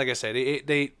that, like I said,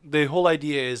 the whole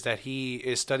idea is that he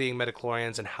is studying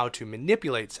midichlorians and how to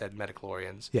manipulate said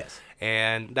midichlorians. Yes,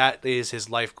 and that is his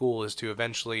life goal, is to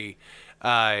eventually,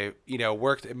 you know,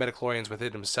 work the midichlorians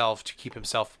within himself to keep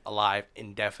himself alive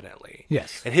indefinitely.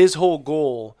 Yes, and his whole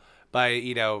goal, by,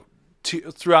 you know,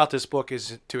 throughout this book,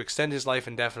 is to extend his life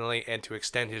indefinitely and to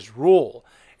extend his rule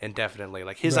indefinitely.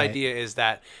 Like his idea is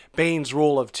that Bane's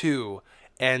rule of 2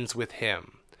 ends with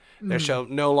him. There shall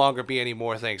no longer be any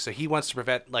more things. So he wants to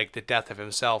prevent, like, the death of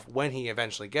himself when he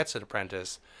eventually gets an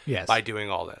apprentice. Yes. By doing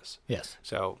all this. Yes.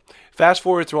 So fast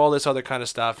forward through all this other kind of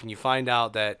stuff, and you find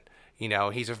out that, you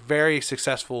know, he's a very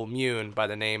successful Mune by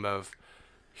the name of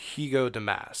Hugo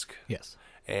Damask. Yes.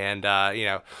 And you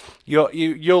know,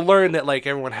 you'll learn that, like,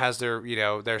 everyone has their, you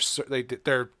know,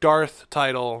 their Darth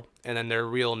title and then their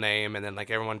real name, and then, like,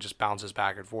 everyone just bounces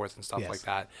back and forth and stuff like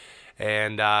that.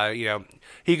 And you know,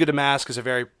 Hugo Damask is a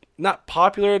very, not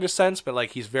popular in a sense, but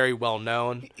like he's very well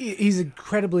known. He's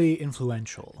incredibly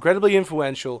influential.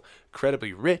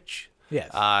 Incredibly rich.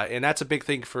 Yes. And that's a big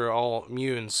thing for all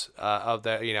Munes of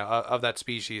that, you know, of that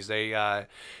species. They're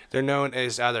known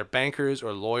as either bankers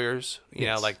or lawyers. You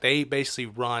know, like they basically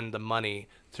run the money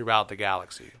throughout the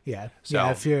galaxy. Yeah. So,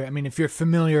 yeah. If you're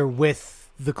familiar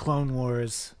with the Clone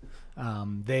Wars,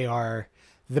 they are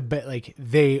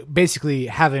they basically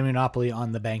have a monopoly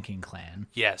on the banking clan.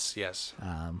 Yes.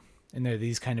 And they're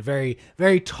these kind of very,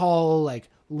 very tall, like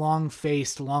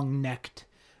long-faced, long-necked.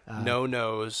 No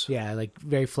nose. Yeah, like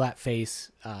very flat face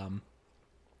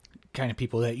kind of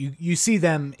people that you see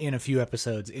them in a few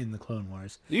episodes in the Clone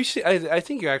Wars. You see, I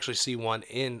think you actually see one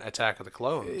in Attack of the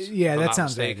Clones. Yeah, that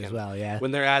sounds right as well, yeah.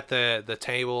 When they're at the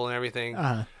table and everything.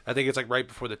 I think it's like right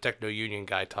before the Techno Union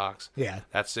guy talks. Yeah.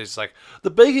 That's just like, the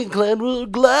Bacon Clan will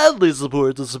gladly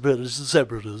support the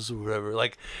separatists or whatever.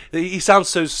 Like, he sounds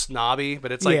so snobby,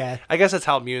 but it's like, Yeah. I guess that's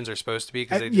how mutants are supposed to be,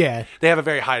 because yeah. they have a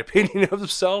very high opinion of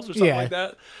themselves or something Yeah. like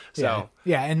that. So,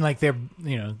 yeah, and like they're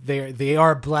they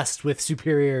are blessed with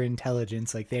superior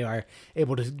intelligence. Like they are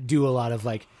able to do a lot of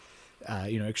like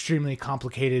extremely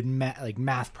complicated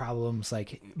math problems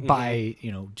like by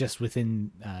just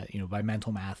within by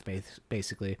mental math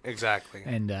basically. exactly.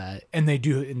 And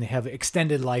they have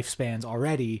extended lifespans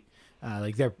already.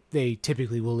 Like they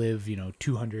typically will live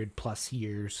 200 plus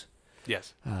years.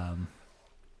 Yes.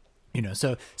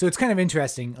 So it's kind of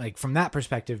interesting, like from that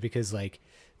perspective, because like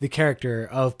the character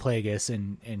of Plagueis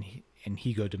and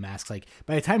Higo Damask, like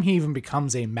by the time he even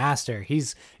becomes a master,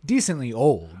 he's decently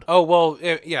old. Oh, well,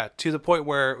 yeah, to the point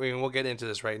where, we'll get into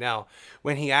this right now,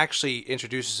 when he actually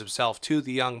introduces himself to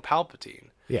the young Palpatine.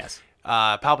 Yes.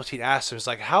 Palpatine asks him, "It's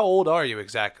like, how old are you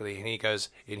exactly?" And he goes,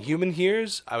 "In human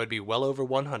years, I would be well over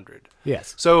 100."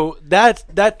 Yes. So that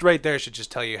right there should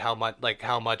just tell you how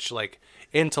much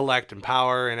intellect and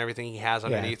power and everything he has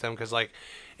underneath him. Because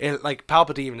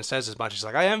Palpatine even says as much. He's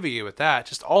like, "I envy you with that.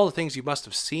 Just all the things you must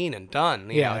have seen and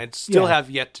done, and still have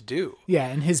yet to do." Yeah,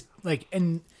 and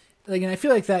and I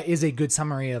feel like that is a good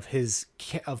summary of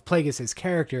Plagueis'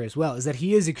 character as well. Is that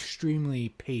he is extremely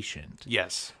patient.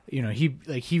 Yes.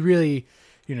 He really,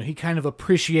 he kind of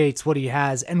appreciates what he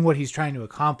has and what he's trying to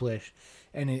accomplish,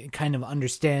 and it kind of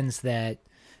understands that,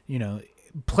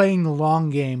 playing the long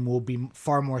game will be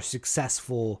far more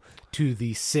successful to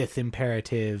the Sith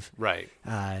imperative, Right?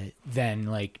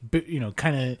 Than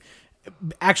kind of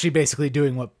actually basically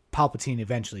doing what Palpatine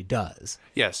eventually does.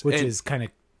 Yes, which is kind of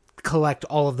collect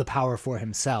all of the power for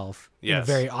himself in a Yes.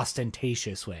 very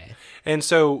ostentatious way. And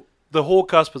so the whole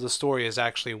cusp of the story is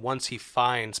actually once he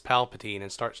finds Palpatine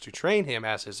and starts to train him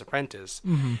as his apprentice,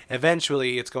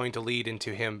 eventually it's going to lead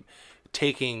into him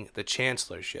taking the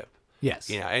chancellorship.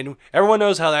 Yes. And everyone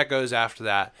knows how that goes after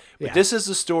that. But Yeah. this is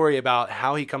the story about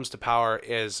how he comes to power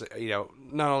as,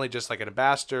 not only just like an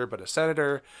ambassador, but a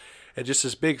senator, and just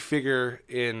this big figure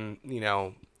in,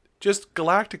 just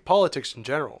galactic politics in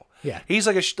general. Yeah. He's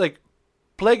like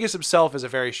Plagueis himself is a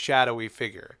very shadowy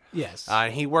figure. Yes.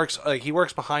 And he works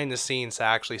behind the scenes to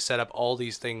actually set up all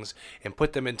these things and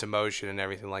put them into motion and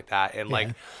everything like that.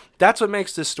 And that's what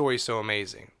makes this story so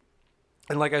amazing.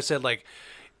 And like I said,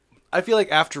 I feel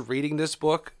like after reading this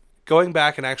book, going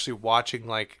back and actually watching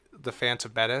The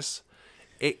Phantom Menace,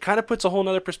 it kind of puts a whole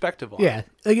nother perspective on it. Yeah,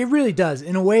 it really does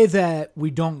in a way that we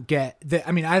don't get.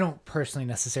 I mean, I don't personally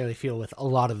necessarily feel with a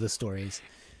lot of the stories.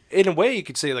 In a way, you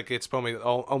could say it's probably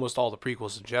almost all the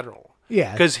prequels in general.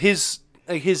 Yeah, because his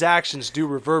actions do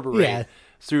reverberate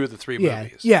through the three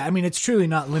movies. Yeah, I mean, it's truly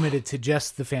not limited to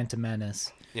just The Phantom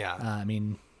Menace. Yeah, I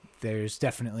mean, there's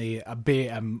definitely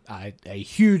a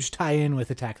huge tie-in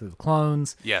with Attack of the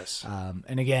Clones. Yes,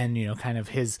 and again, kind of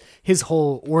his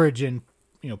whole origin.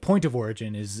 Point of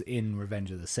origin is in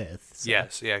Revenge of the Sith. So.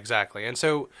 Yes, yeah, exactly. And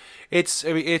so it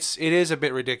is a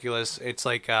bit ridiculous. It's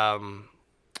like I'm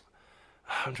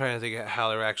trying to think of how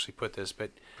they actually put this, but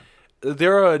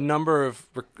there are a number of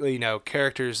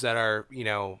characters that are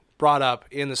brought up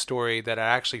in the story that are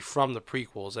actually from the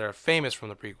prequels, that are famous from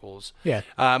the prequels. Yeah.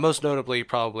 Most notably,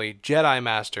 probably Jedi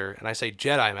Master, and I say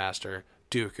Jedi Master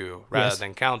Dooku rather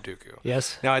than Count Dooku.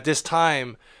 Yes. Now at this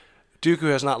time,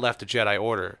 Dooku has not left the Jedi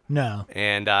Order. No.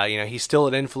 And, he's still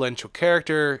an influential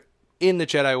character in the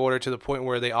Jedi Order to the point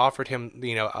where they offered him,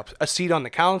 a seat on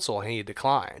the council and he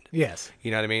declined. Yes.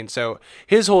 You know what I mean? So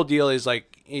his whole deal is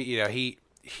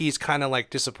he's kind of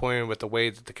disappointed with the way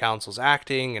that the council's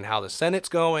acting and how the Senate's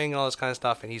going and all this kind of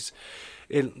stuff.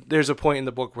 And there's a point in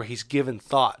the book where he's given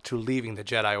thought to leaving the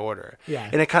Jedi Order. Yeah.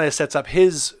 And it kind of sets up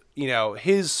his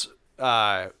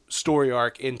story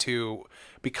arc into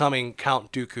becoming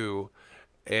Count Dooku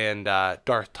and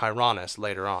Darth Tyrannus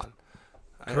later on.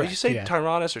 Would you say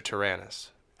Tyrannus or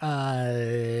Tyrannus?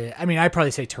 I mean, I'd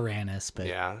probably say Tyrannus, but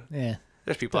yeah.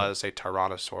 There's people that say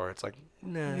Tyrannosaur. It's like,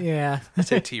 nah. Yeah. Let's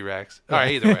say T-Rex. All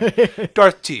right, either way.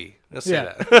 Darth T. Let's say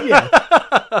that.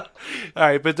 Yeah. All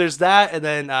right, but there's that, and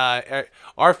then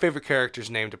our favorite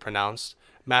character's name to pronounce,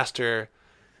 Master.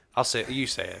 I'll say it. You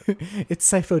say it.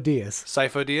 It's Sifo Dyas.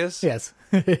 Sifo Dyas? Yes.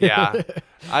 Yeah.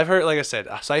 I've heard, like I said,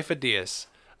 Sifo Dyas.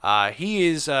 He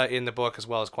is in the book as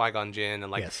well as Qui-Gon Jinn,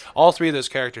 and all three of those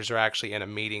characters are actually in a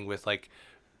meeting with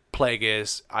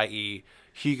Plagueis, i.e.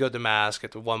 Higo Damask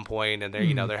at the one point, and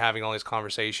they're they're having all these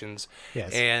conversations.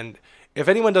 Yes. And if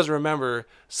anyone doesn't remember,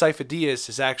 Sifo-Dyas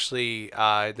is actually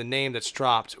the name that's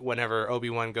dropped whenever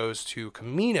Obi-Wan goes to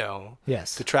Kamino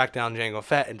Yes. to track down Jango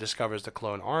Fett and discovers the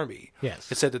clone army. Yes.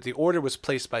 It said that the order was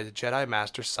placed by the Jedi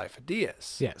Master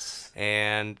Sifo-Dyas. Yes.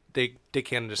 And they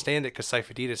can't understand it because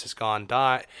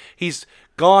Sifo-Dyas he's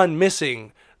gone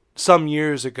missing some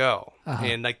years ago.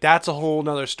 And like that's a whole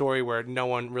nother story where no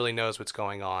one really knows what's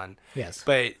going on. Yes.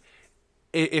 But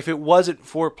if it wasn't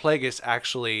for Plagueis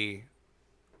actually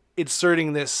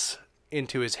inserting this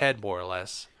into his head more or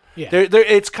less,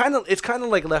 it's kind of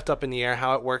like left up in the air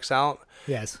how it works out.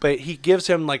 Yes. But he gives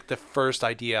him like the first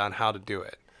idea on how to do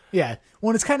it. Yeah.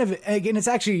 Well, it's kind of, again, it's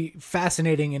actually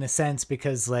fascinating in a sense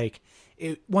because, like,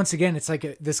 once again, it's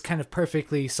like this kind of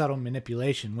perfectly subtle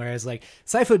manipulation. Whereas, like,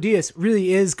 Sifo-Dyas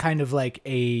really is kind of like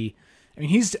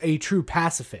he's a true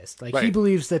pacifist. Like, he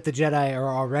believes that the Jedi are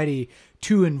already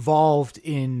too involved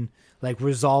in, like,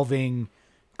 resolving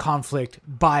conflict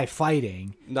by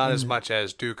fighting. Not as much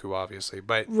as Dooku, obviously,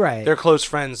 but Right. they're close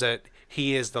friends that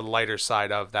he is the lighter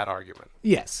side of that argument.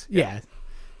 Yes. Yeah.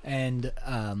 And,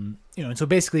 and so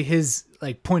basically his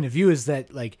like point of view is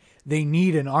that like they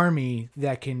need an army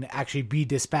that can actually be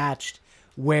dispatched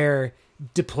where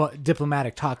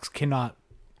diplomatic talks cannot,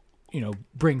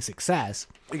 bring success.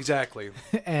 Exactly.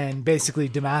 And basically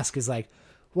Damask is like,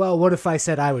 well, what if I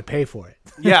said I would pay for it?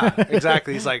 Yeah,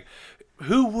 exactly. He's like,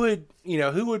 who would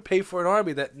pay for an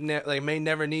army that may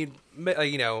never need,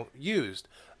 used?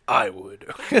 I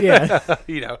would. Yeah.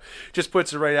 Just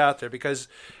puts it right out there because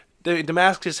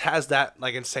Damascus has that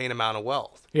like insane amount of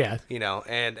wealth. Yeah.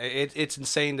 And it's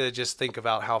insane to just think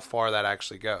about how far that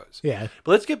actually goes. Yeah.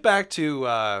 But let's get back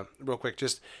to real quick,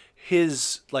 just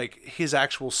his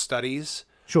actual studies.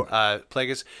 Sure.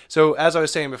 Plagueis. So as I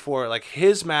was saying before, like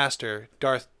his master,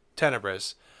 Darth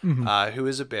Tenebrous, who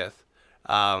is a Bith.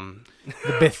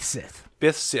 The Bith Sith.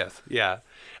 Bith Sith, yeah.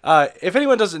 If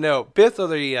anyone doesn't know, Bith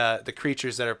are the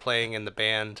creatures that are playing in the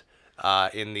band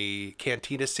in the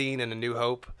cantina scene in A New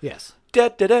Hope. Yes.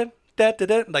 Like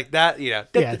that, Yeah.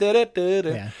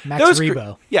 Yeah. Max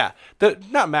Rebo. Yeah.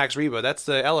 Not Max Rebo. That's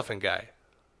the elephant guy.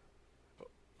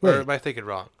 Wait. Or am I thinking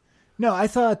wrong? No, I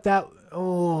thought that.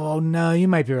 Oh no, you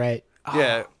might be right.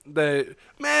 Yeah.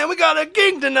 Man, we got a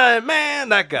gig tonight, man.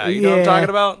 That guy. You know what I'm talking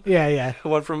about? Yeah, yeah.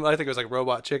 One from, I think it was like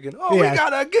Robot Chicken. Oh, Yeah. we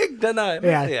got a gig tonight,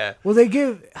 man. Yeah. Well, they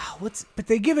give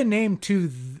they give a name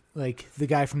to like the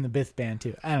guy from the Bith band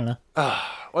too. I don't know.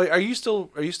 Well, are you still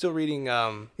reading?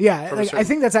 Yeah, from a like, certain- I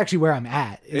think that's actually where I'm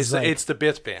at. It's the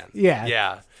Bith band. Yeah.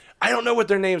 Yeah. I don't know what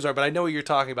their names are, but I know what you're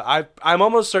talking about. I'm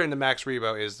almost certain that Max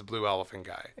Rebo is the Blue Elephant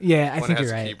guy. Yeah, I One think that has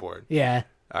you're a right. keyboard. Yeah.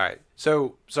 All right.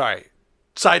 So sorry,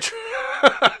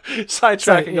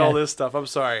 sidetracking yeah. all this stuff. I'm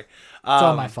sorry. It's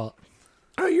all my fault.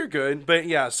 Oh, you're good. But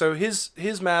yeah, so his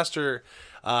master,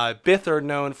 Bith are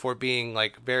known for being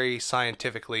like very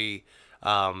scientifically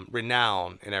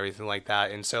renowned and everything like that.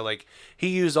 And so like he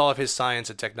used all of his science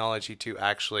and technology to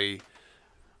actually.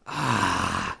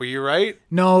 Were you right?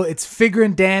 No, it's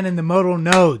Figrin Dan and the modal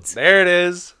nodes. There it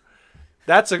is.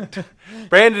 That's a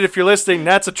Brandon. If you're listening,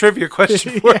 that's a trivia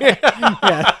question for you.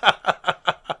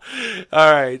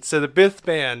 All right. So the Bith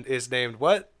band is named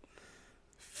what?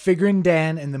 Figrin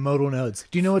Dan and the modal nodes.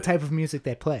 Do you know what type of music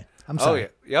they play? I'm Oh sorry.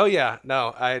 yeah. Oh yeah.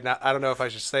 No, I don't know if I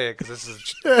should say it because this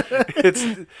is it's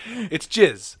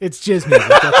jizz. It's jizz music.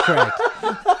 That's correct.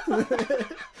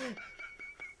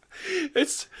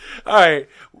 It's all right.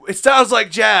 It sounds like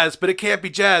jazz, but it can't be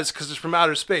jazz because it's from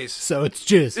outer space. So it's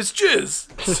jizz. It's jizz.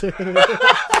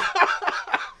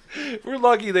 We're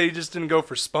lucky they just didn't go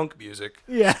for spunk music.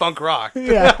 Yeah. Spunk rock.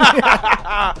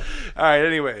 Yeah. All right.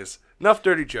 Anyways, enough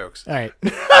dirty jokes. All right.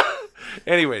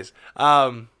 Anyways,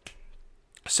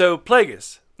 so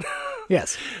Plagueis.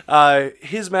 Yes.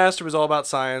 His master was all about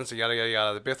science and yada yada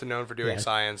yada. The Bith are known for doing Yeah.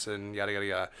 science and yada yada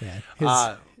yada.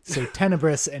 Yeah. So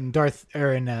Tenebrous and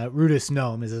Rudis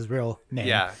Gnome is his real name.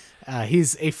 Yeah.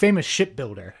 He's a famous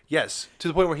shipbuilder. Yes, to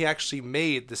the point where he actually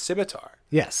made the scimitar,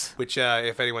 Yes. which,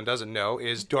 if anyone doesn't know,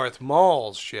 is Darth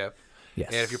Maul's ship. Yes.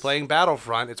 And if you're playing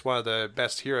Battlefront, it's one of the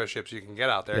best hero ships you can get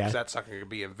out there because Yeah. that sucker can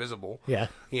be invisible. Yeah.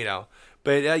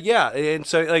 But yeah, and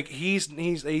so like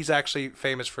he's actually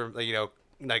famous for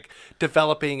like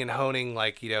developing and honing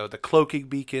like the cloaking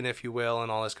beacon, if you will,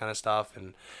 and all this kind of stuff.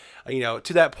 And to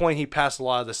that point, he passed a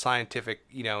lot of the scientific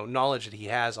knowledge that he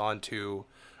has onto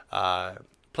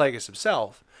Plagueis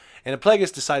himself. And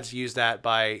Plagueis decides to use that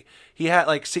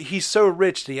he's so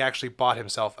rich that he actually bought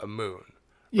himself a moon.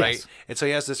 Right. Yes. And so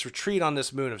he has this retreat on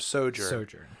this moon of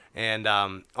Sojourn. And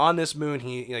on this moon,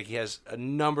 he has a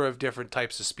number of different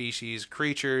types of species,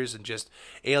 creatures, and just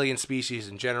alien species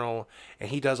in general. And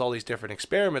he does all these different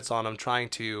experiments on them, trying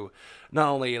to not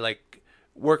only like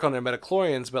work on their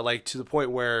metachlorians, but like to the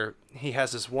point where he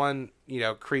has this one,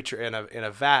 creature in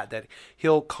a vat that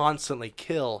he'll constantly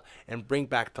kill and bring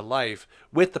back to life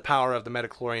with the power of the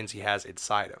metachlorians he has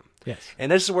inside him. Yes.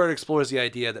 And this is where it explores the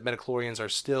idea that metachlorians are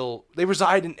still, they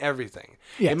reside in everything.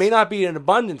 Yes. It may not be an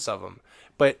abundance of them,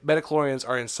 but metachlorians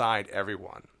are inside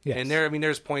everyone. Yes. And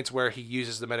there's points where he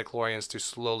uses the metachlorians to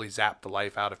slowly zap the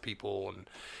life out of people and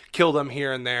kill them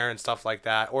here and there and stuff like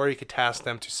that. Or he could task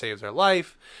them to save their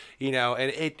life, and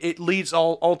it leads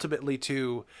ultimately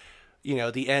to,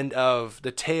 the end of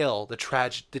the tale, the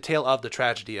tale of the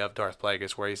tragedy of Darth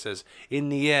Plagueis, where he says, in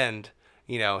the end,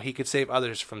 he could save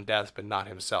others from death, but not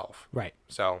himself. Right.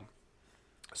 So,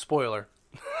 spoiler.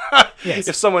 Yes.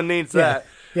 If someone needs that.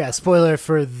 Yeah, spoiler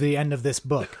for the end of this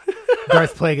book.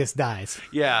 Darth Plagueis dies.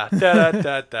 Yeah. Da,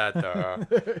 da, da, da, da.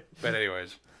 But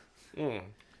anyways.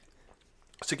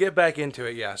 So get back into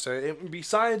it, yeah. So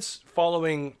besides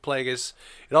following Plagueis,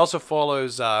 it also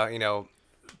follows, Darth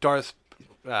Sidious.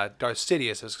 I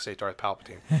was going to say Darth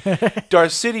Palpatine.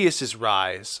 Darth Sidious's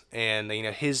rise and,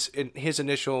 his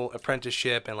initial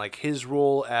apprenticeship and, like, his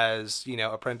role as,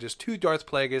 apprentice to Darth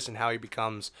Plagueis and how he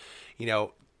becomes,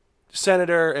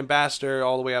 senator, ambassador,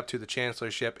 all the way up to the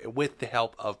chancellorship with the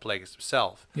help of Plagueis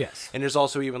himself. Yes. And there's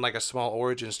also even, like, a small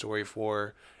origin story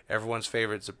for everyone's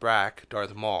favorite Zabrak,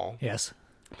 Darth Maul. Yes.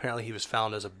 Apparently he was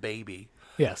found as a baby.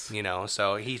 Yes.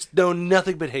 So he's known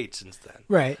nothing but hate since then.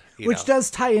 Right. Which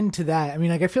does tie into that. I mean,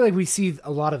 like, I feel like we see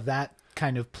a lot of that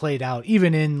kind of played out,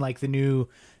 even in, like, the new,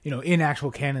 in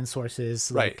actual canon sources.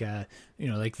 Like, Right.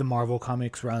 Like the Marvel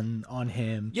Comics run on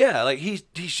him. Yeah, like, he's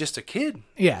just a kid.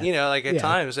 Yeah. At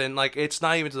times. And, like, it's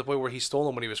not even to the point where he stole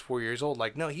him when he was 4 years old.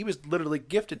 Like, no, he was literally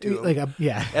gifted to him. Like,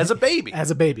 as a baby.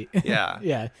 As a baby. Yeah.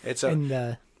 Yeah. It's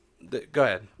go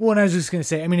ahead. Well, and I was just going to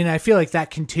say, I mean, and I feel like that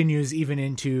continues even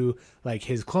into, like,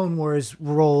 his Clone Wars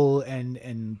role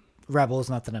and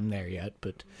Rebels. Not that I'm there yet,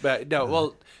 but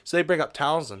no, so they bring up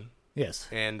Townsend. Yes.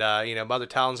 And, Mother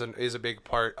Townsend is a big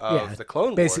part of the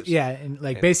Clone Wars. Yeah, and,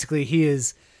 like, basically he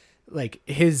is, like,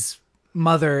 his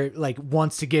mother, like,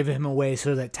 wants to give him away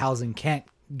so that Townsend can't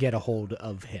get a hold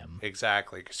of him.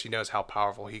 Exactly, because she knows how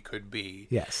powerful he could be.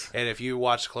 Yes. And if you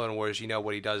watch Clone Wars, you know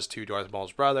what he does to Darth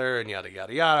Maul's brother and yada,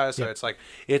 yada, yada. So it's like,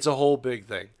 it's a whole big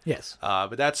thing. Yes.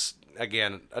 But that's,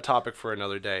 again, a topic for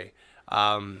another day.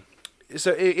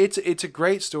 So it's a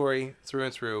great story through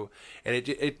and through. And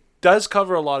it does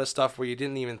cover a lot of stuff where you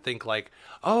didn't even think, like,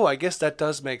 oh, I guess that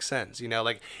does make sense.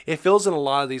 Like, it fills in a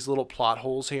lot of these little plot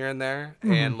holes here and there.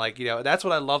 Mm-hmm. And, like, that's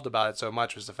what I loved about it so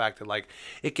much was the fact that, like,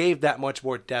 it gave that much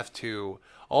more depth to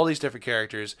all these different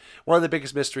characters. One of the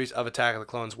biggest mysteries of Attack of the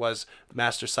Clones was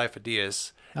Master Sifo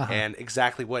Dyas and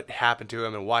exactly what happened to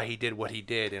him and why he did what he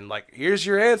did. And, like, here's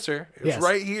your answer. It's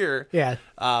right here. Yeah.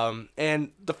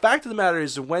 And the fact of the matter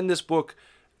is, when this book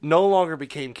no longer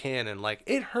became canon, like,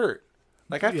 it hurt.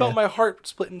 Like, I felt my heart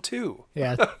split in two.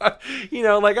 Yeah.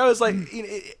 Like, I was like,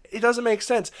 it doesn't make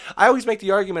sense. I always make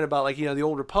the argument about, like, the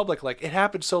Old Republic, like, it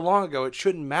happened so long ago, it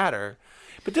shouldn't matter.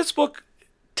 But this book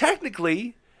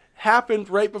technically happened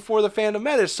right before the Phantom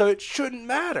Menace, so it shouldn't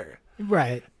matter.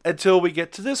 Right. Until we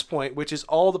get to this point, which is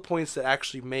all the points that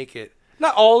actually make it,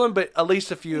 not all of them, but at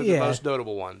least a few of the most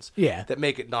notable ones that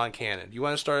make it non-canon. You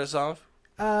want to start us off?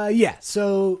 Yeah.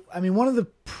 So, I mean, one of the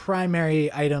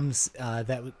primary items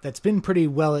that's been pretty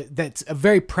that's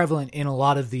very prevalent in a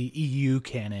lot of the EU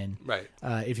canon, right?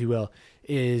 If you will,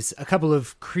 is a couple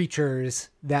of creatures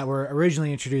that were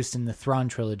originally introduced in the Thrawn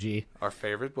trilogy. Our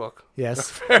favorite book.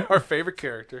 Yes. Our favorite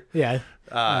character. Yeah.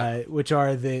 Which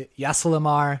are the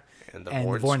Yaslamar and the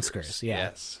Vornskurs. Yeah.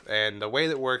 Yes. And the way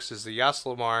that works is the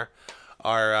Yaslamar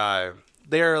are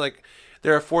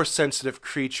they're a Force-sensitive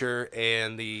creature,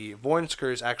 and the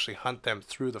Vornskurs actually hunt them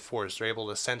through the Force. They're able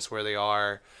to sense where they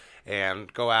are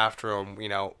and go after them,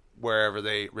 wherever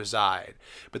they reside.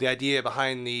 But the idea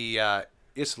behind the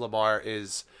Yaslamar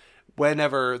is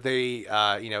whenever they,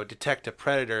 detect a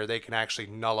predator, they can actually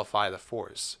nullify the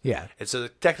Force. Yeah. And so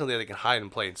technically they can hide in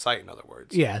plain sight, in other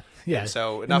words. Yeah, yeah. And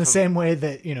so in the same way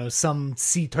that, some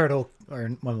sea turtle, or,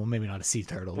 well, maybe not a sea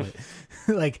turtle, but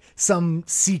like some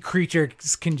sea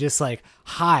creatures can just, like,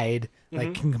 hide,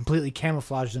 like, can completely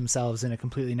camouflage themselves in a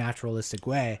completely naturalistic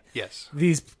way. Yes.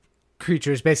 These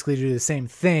creatures basically do the same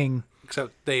thing.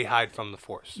 Except they hide from the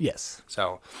Force. Yes.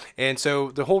 So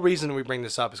the whole reason we bring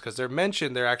this up is because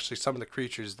they're actually some of the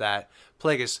creatures that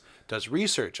Plagueis does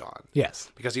research on. Yes.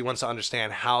 Because he wants to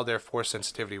understand how their Force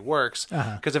sensitivity works.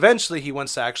 Because eventually he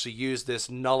wants to actually use this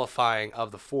nullifying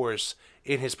of the Force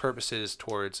in his purposes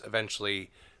towards eventually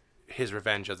his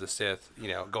revenge of the Sith,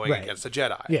 going against the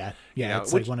Jedi. Yeah. Yeah.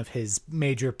 It's like one of his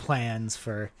major plans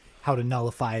for how to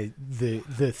nullify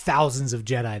the thousands of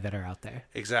Jedi that are out there.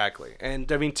 Exactly.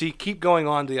 And I mean, to keep going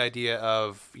on to the idea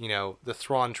of, the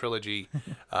Thrawn trilogy,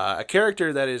 a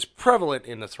character that is prevalent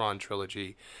in the Thrawn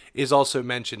trilogy is also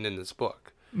mentioned in this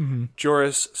book.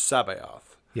 Joruus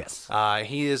C'baoth. Yes.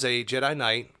 He is a Jedi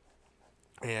Knight.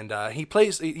 And he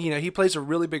plays a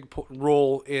really big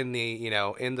role in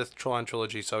the Thrawn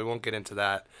trilogy. So we won't get into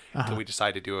that until we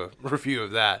decide to do a review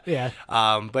of that. Yeah.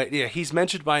 But yeah, he's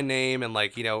mentioned by name, and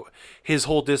his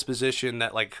whole disposition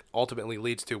that ultimately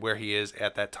leads to where he is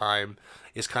at that time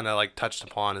is kind of touched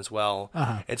upon as well.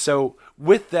 And so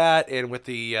with that, and with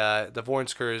the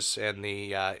Vornskers and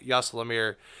the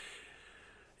Ysalamir,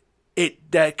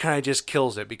 that kind of just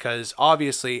kills it, because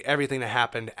obviously everything that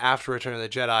happened after Return of the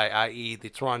Jedi, i.e. the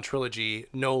Thrawn trilogy,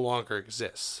 no longer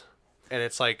exists. And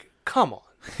it's come on.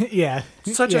 Yeah.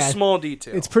 Such a small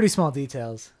detail. It's pretty small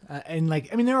details. And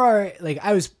there are,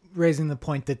 I was raising the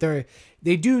point that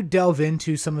they do delve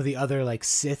into some of the other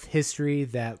Sith history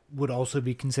that would also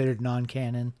be considered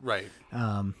non-canon. Right.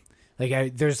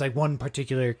 There's one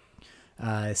particular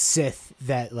Sith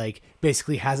that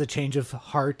basically has a change of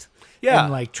heart.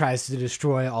 Yeah. And tries to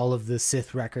destroy all of the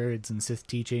Sith records and Sith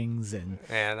teachings, and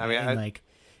I mean,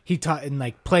 he taught, and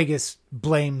Plagueis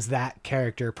blames that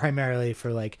character primarily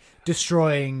for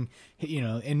destroying,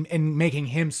 and making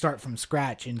him start from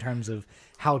scratch in terms of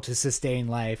how to sustain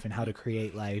life and how to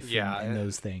create life. And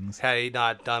those things. Had he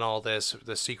not done all this,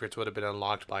 the secrets would have been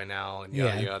unlocked by now, and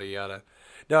yada yada.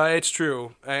 No, it's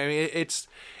true. I mean, it's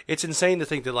insane to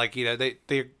think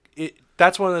that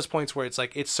that's one of those points where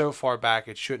it's so far back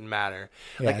it shouldn't matter.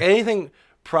 Yeah. Anything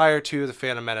prior to the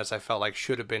Phantom Menace, I felt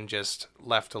should have been just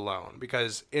left alone,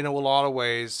 because in a lot of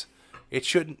ways it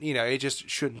shouldn't. It just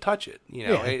shouldn't touch it.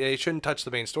 It shouldn't touch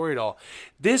the main story at all.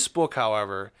 This book,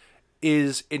 however,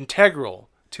 is integral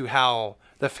to how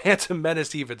the Phantom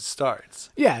Menace even starts.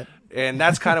 Yeah. And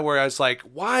that's kind of where I was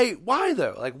why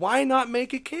though? Why not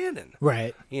make it canon?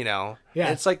 Right. Yeah.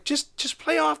 And it's just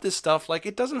play off this stuff.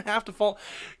 It doesn't have to fall.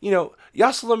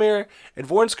 Ysalamir and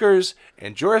Vornskers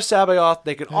and Joruus C'baoth,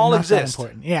 they can all exist. That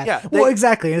important. Yeah. Yeah. Well,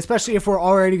 exactly. And especially if we're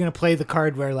already going to play the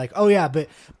card where oh yeah, but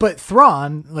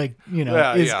Thrawn,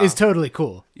 is totally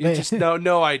cool. You just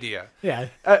no idea. Yeah.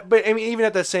 But I mean, even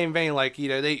at that same vein,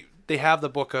 they have the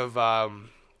book of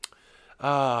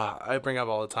I bring up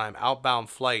all the time, Outbound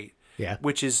Flight. Yeah.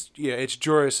 Which is it's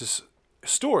Joruus's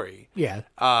story. Yeah.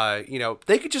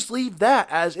 They could just leave that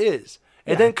as is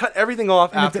and then cut everything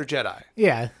off after Jedi.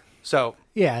 Yeah. So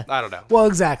yeah, I don't know. Well,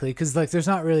 exactly, because there's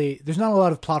not a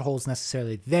lot of plot holes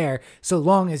necessarily there, so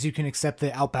long as you can accept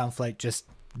that Outbound Flight just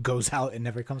goes out and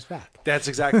never comes back. That's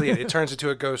exactly it. It turns into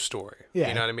a ghost story. Yeah.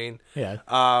 You know what I mean? Yeah.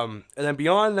 And then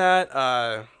beyond that,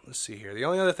 let's see here. The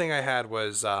only other thing I had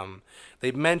was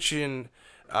they mentioned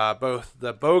both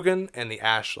the Bogan and the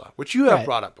Ashla, which you have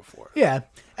brought up before. Yeah.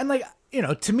 And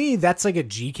to me, that's a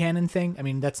G canon thing. I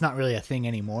mean, that's not really a thing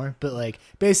anymore, but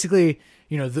basically,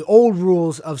 the old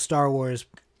rules of Star Wars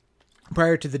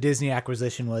prior to the Disney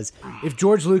acquisition was if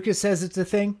George Lucas says it's a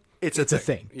thing, it's a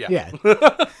thing. Yeah.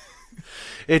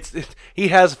 He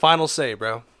has final say,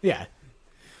 bro. Yeah.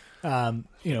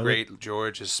 Great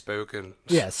George has spoken.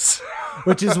 Yes.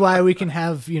 Which is why we can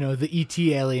have, the ET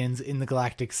aliens in the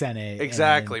Galactic Senate.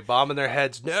 Exactly. Bombing their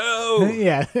heads. No.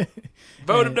 Yeah.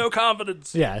 Vote of no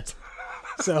confidence. Yeah.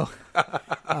 So,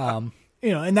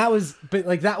 and that was,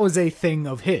 but that was a thing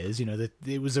of his, that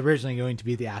it was originally going to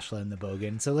be the Ashla and the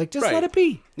Bogan. So just let it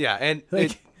be. Yeah. And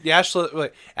the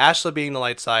Ashla being the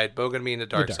light side, Bogan being the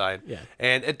dark side. Yeah.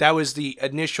 And that was the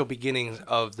initial beginnings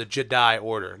of the Jedi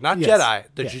Order. Not Yes. Jedi,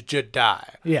 the Jedi.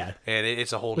 Yeah. And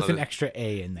it's a whole With nother... an extra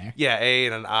A in there. Yeah, A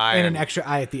and an I. And an extra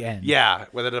I at the end. Yeah,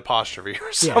 with an apostrophe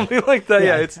or something like that.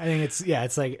 Yeah, I think it's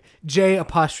J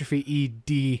apostrophe E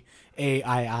D A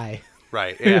I I.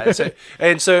 Right, yeah.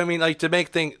 So, I mean, to make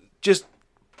things just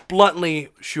bluntly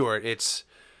short,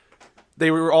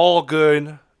 they were all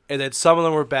good, and then some of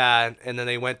them were bad, and then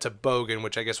they went to Bogan,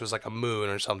 which I guess was a moon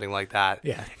or something like that.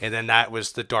 Yeah. And then that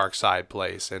was the dark side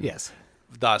place, and yes,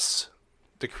 thus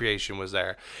the creation was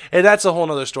there. And that's a whole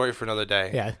other story for another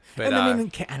day. Yeah. But, and I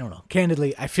mean, I don't know.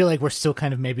 Candidly, I feel we're still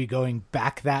kind of maybe going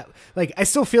back that... I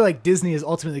still feel Disney is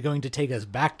ultimately going to take us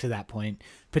back to that point,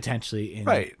 potentially, in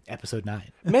Episode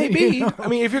 9. Maybe. I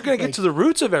mean, if you're going to get to the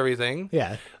roots of everything,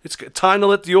 yeah, it's time to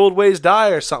let the old ways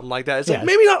die or something like that. It's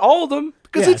maybe not all of them,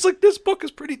 because it's this book is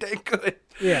pretty dang good.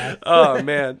 Yeah. Oh,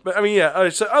 man. But, I mean, yeah.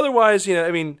 So otherwise, I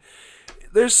mean...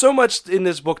 there's so much in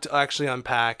this book to actually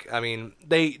unpack. I mean,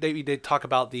 they talk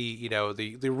about the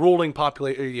ruling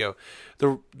population,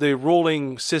 the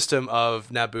ruling system of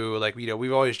Naboo. Like,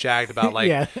 we've always jagged about like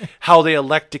Yeah. how they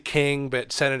elect a king,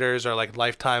 but senators are like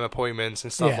lifetime appointments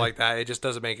and stuff Yeah. like that. It just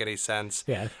doesn't make any sense.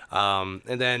 Yeah. And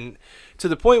then to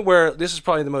the point where this is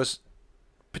probably the most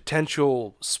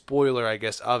potential spoiler, I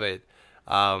guess, of it.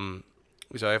 So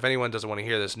if anyone doesn't want to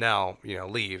hear this now,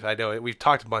 leave. I know we've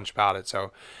talked a bunch about it,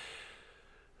 so.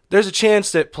 There's a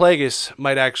chance that Plagueis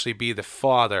might actually be the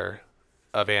father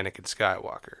of Anakin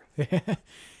Skywalker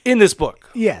in this book.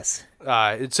 Yes.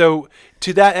 And so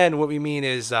to that end, what we mean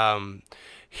is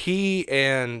he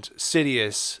and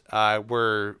Sidious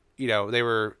were, they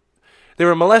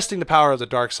were molesting the power of the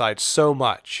dark side so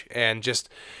much and just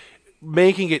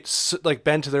making it like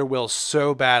bend to their will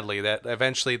so badly that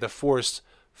eventually the Force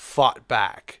fought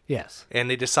back. Yes. And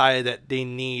they decided that they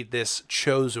need this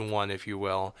chosen one, if you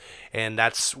will. And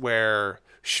that's where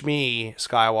Shmi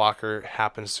Skywalker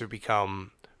happens to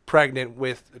become pregnant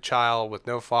with a child with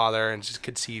no father and just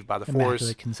conceived by the Force.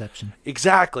 Immaculate conception.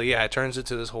 Exactly, yeah. It turns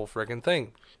into this whole friggin'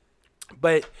 thing.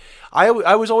 But I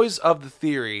was always of the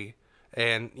theory,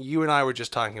 and you and I were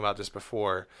just talking about this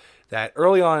before, that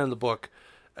early on in the book,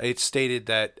 it stated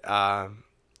that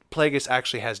Plagueis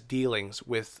actually has dealings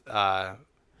with...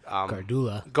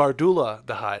 Gardula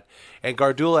the Hutt, and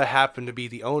Gardula happened to be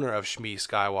the owner of Shmi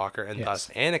Skywalker and thus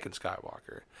Anakin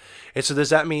Skywalker. And so does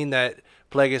that mean that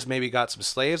Plagueis maybe got some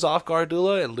slaves off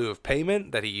Gardula in lieu of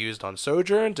payment that he used on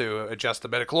Sojourn to adjust the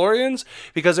midichlorians?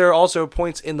 Because there are also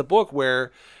points in the book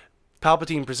where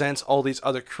Palpatine presents all these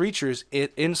other creatures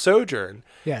in Sojourn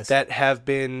that have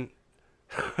been...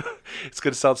 it's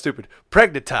going to sound stupid.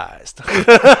 Pregnantized.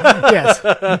 Yes.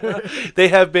 They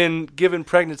have been given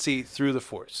pregnancy through the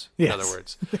Force. Yes. In other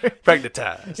words,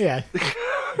 pregnantized. Yeah.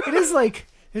 It is like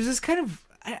there's this kind of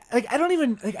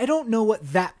I don't know what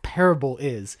that parable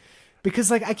is,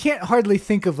 because like I can't hardly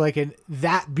think of like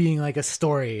that being like a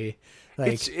story.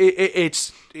 Like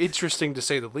It's interesting to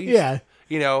say the least. Yeah.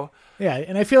 Yeah,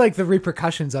 and I feel like the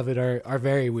repercussions of it are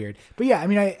very weird. But yeah, I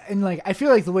mean, I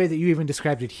feel like the way that you even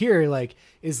described it here, like,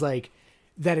 is like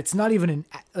that it's not even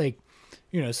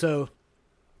so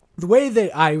the way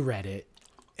that I read it,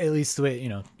 at least the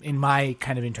way, in my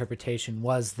kind of interpretation,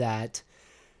 was that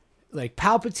like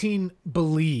Palpatine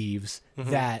believes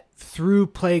that through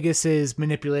Plagueis's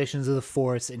manipulations of the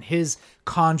Force and his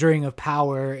conjuring of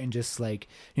power and just like,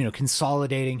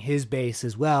 consolidating his base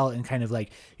as well and kind of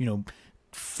like,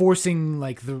 forcing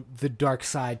like the dark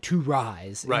side to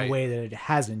rise in a way that it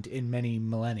hasn't in many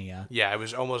millennia. Yeah, it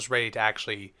was almost ready to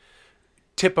actually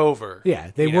tip over.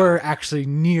 Yeah, they were actually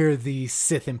near the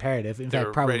Sith imperative. In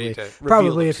fact,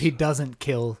 probably if he doesn't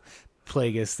kill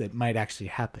Plagueis, that might actually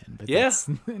happen. But that's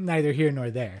neither here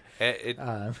nor there.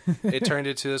 It turned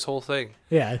into this whole thing.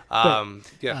 Yeah.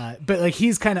 But like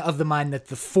he's kind of the mind that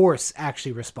the Force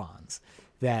actually responds.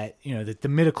 That that the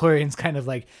midichlorians kind of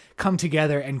like come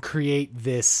together and create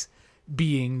this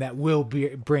being that will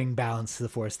bring balance to the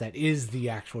Force. That is the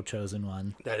actual chosen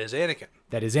one. That is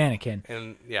Anakin.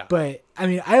 And yeah. But I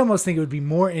mean, I almost think it would be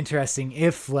more interesting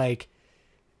if like,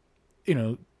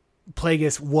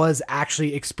 Plagueis was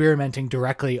actually experimenting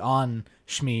directly on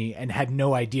Shmi and had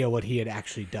no idea what he had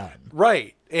actually done.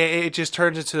 Right. It just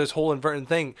turns into this whole invertent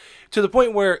thing to the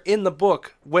point where in the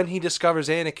book, when he discovers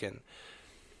Anakin,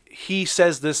 he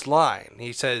says this line.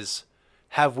 He says,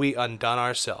 "Have we undone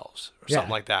ourselves?" Or something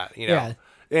like that, Yeah.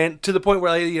 And to the point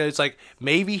where it's like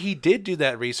maybe he did do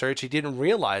that research. He didn't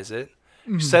realize it.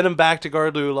 Sent him back to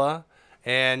Gardula,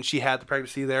 and she had the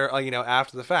pregnancy there,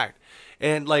 after the fact.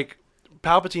 And like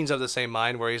Palpatine's of the same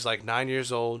mind, where he's like 9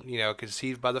 years old,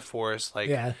 conceived by the Force. Like,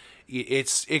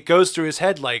 it goes through his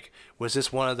head. Like, was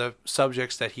this one of the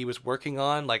subjects that he was working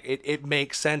on? Like, it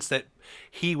makes sense that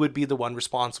he would be the one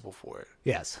responsible for it.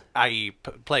 Yes. I.e.,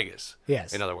 Plagueis.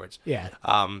 Yes. In other words. Yeah.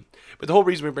 But the whole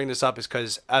reason we bring this up is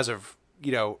because as of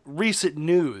recent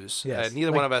news,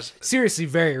 neither one of us seriously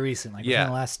very recent, like within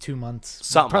the last 2 months,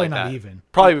 something probably like not that. even,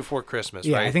 probably before Christmas.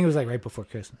 Yeah, right? I think it was like right before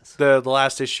Christmas. The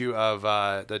last issue of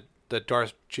the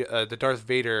Darth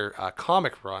Vader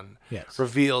comic run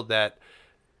revealed that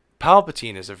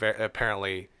Palpatine is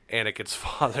apparently Anakin's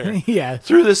father.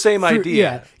 Through the same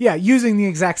idea. Yeah, using the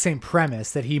exact same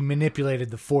premise that he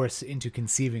manipulated the Force into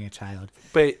conceiving a child.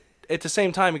 But at the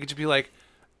same time, it could just be like,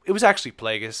 it was actually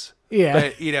Plagueis.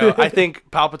 Yeah. But, I think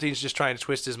Palpatine's just trying to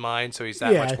twist his mind so he's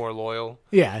that much more loyal.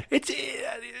 Yeah. It's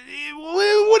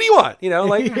what do you want?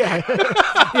 Yeah.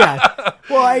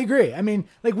 Well, I agree. I mean,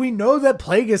 like, we know that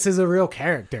Plagueis is a real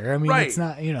character. I mean, it's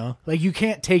not, like, you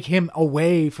can't take him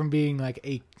away from being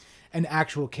like an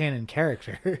actual canon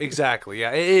character. Exactly.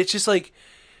 Yeah. It's just like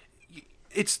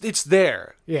it's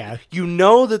there. Yeah. You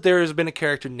know that there has been a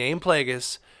character named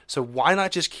Plagueis, so why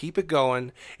not just keep it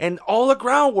going? And all the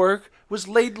groundwork was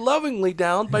laid lovingly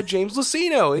down by James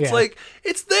Luceno. It's Yeah. like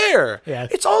it's there. Yeah.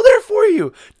 It's all there for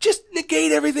you. Just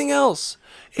negate everything else.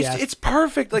 Yeah. It's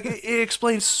perfect. Like it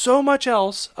explains so much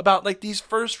else about like these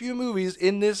first few movies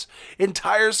in this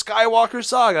entire Skywalker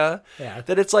saga Yeah.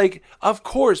 that it's like, of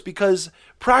course, because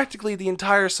practically the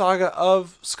entire saga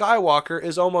of Skywalker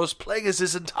is almost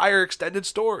Plagueis' entire extended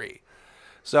story.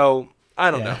 So I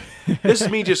don't know. This is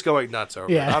me just going nuts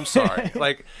over Yeah. it. I'm sorry.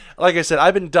 Like I said,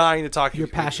 I've been dying to talk to Your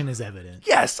you. passion is evident.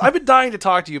 Yes, I've been dying to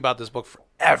talk to you about this book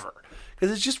forever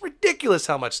because it's just ridiculous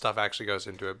how much stuff actually goes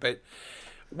into it. But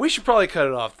we should probably cut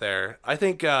it off there. I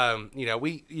think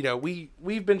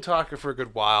we've been talking for a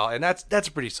good while, and that's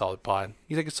a pretty solid pod.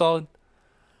 You think it's solid?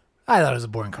 I thought it was a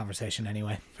boring conversation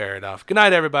anyway. Fair enough. Good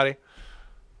night, everybody.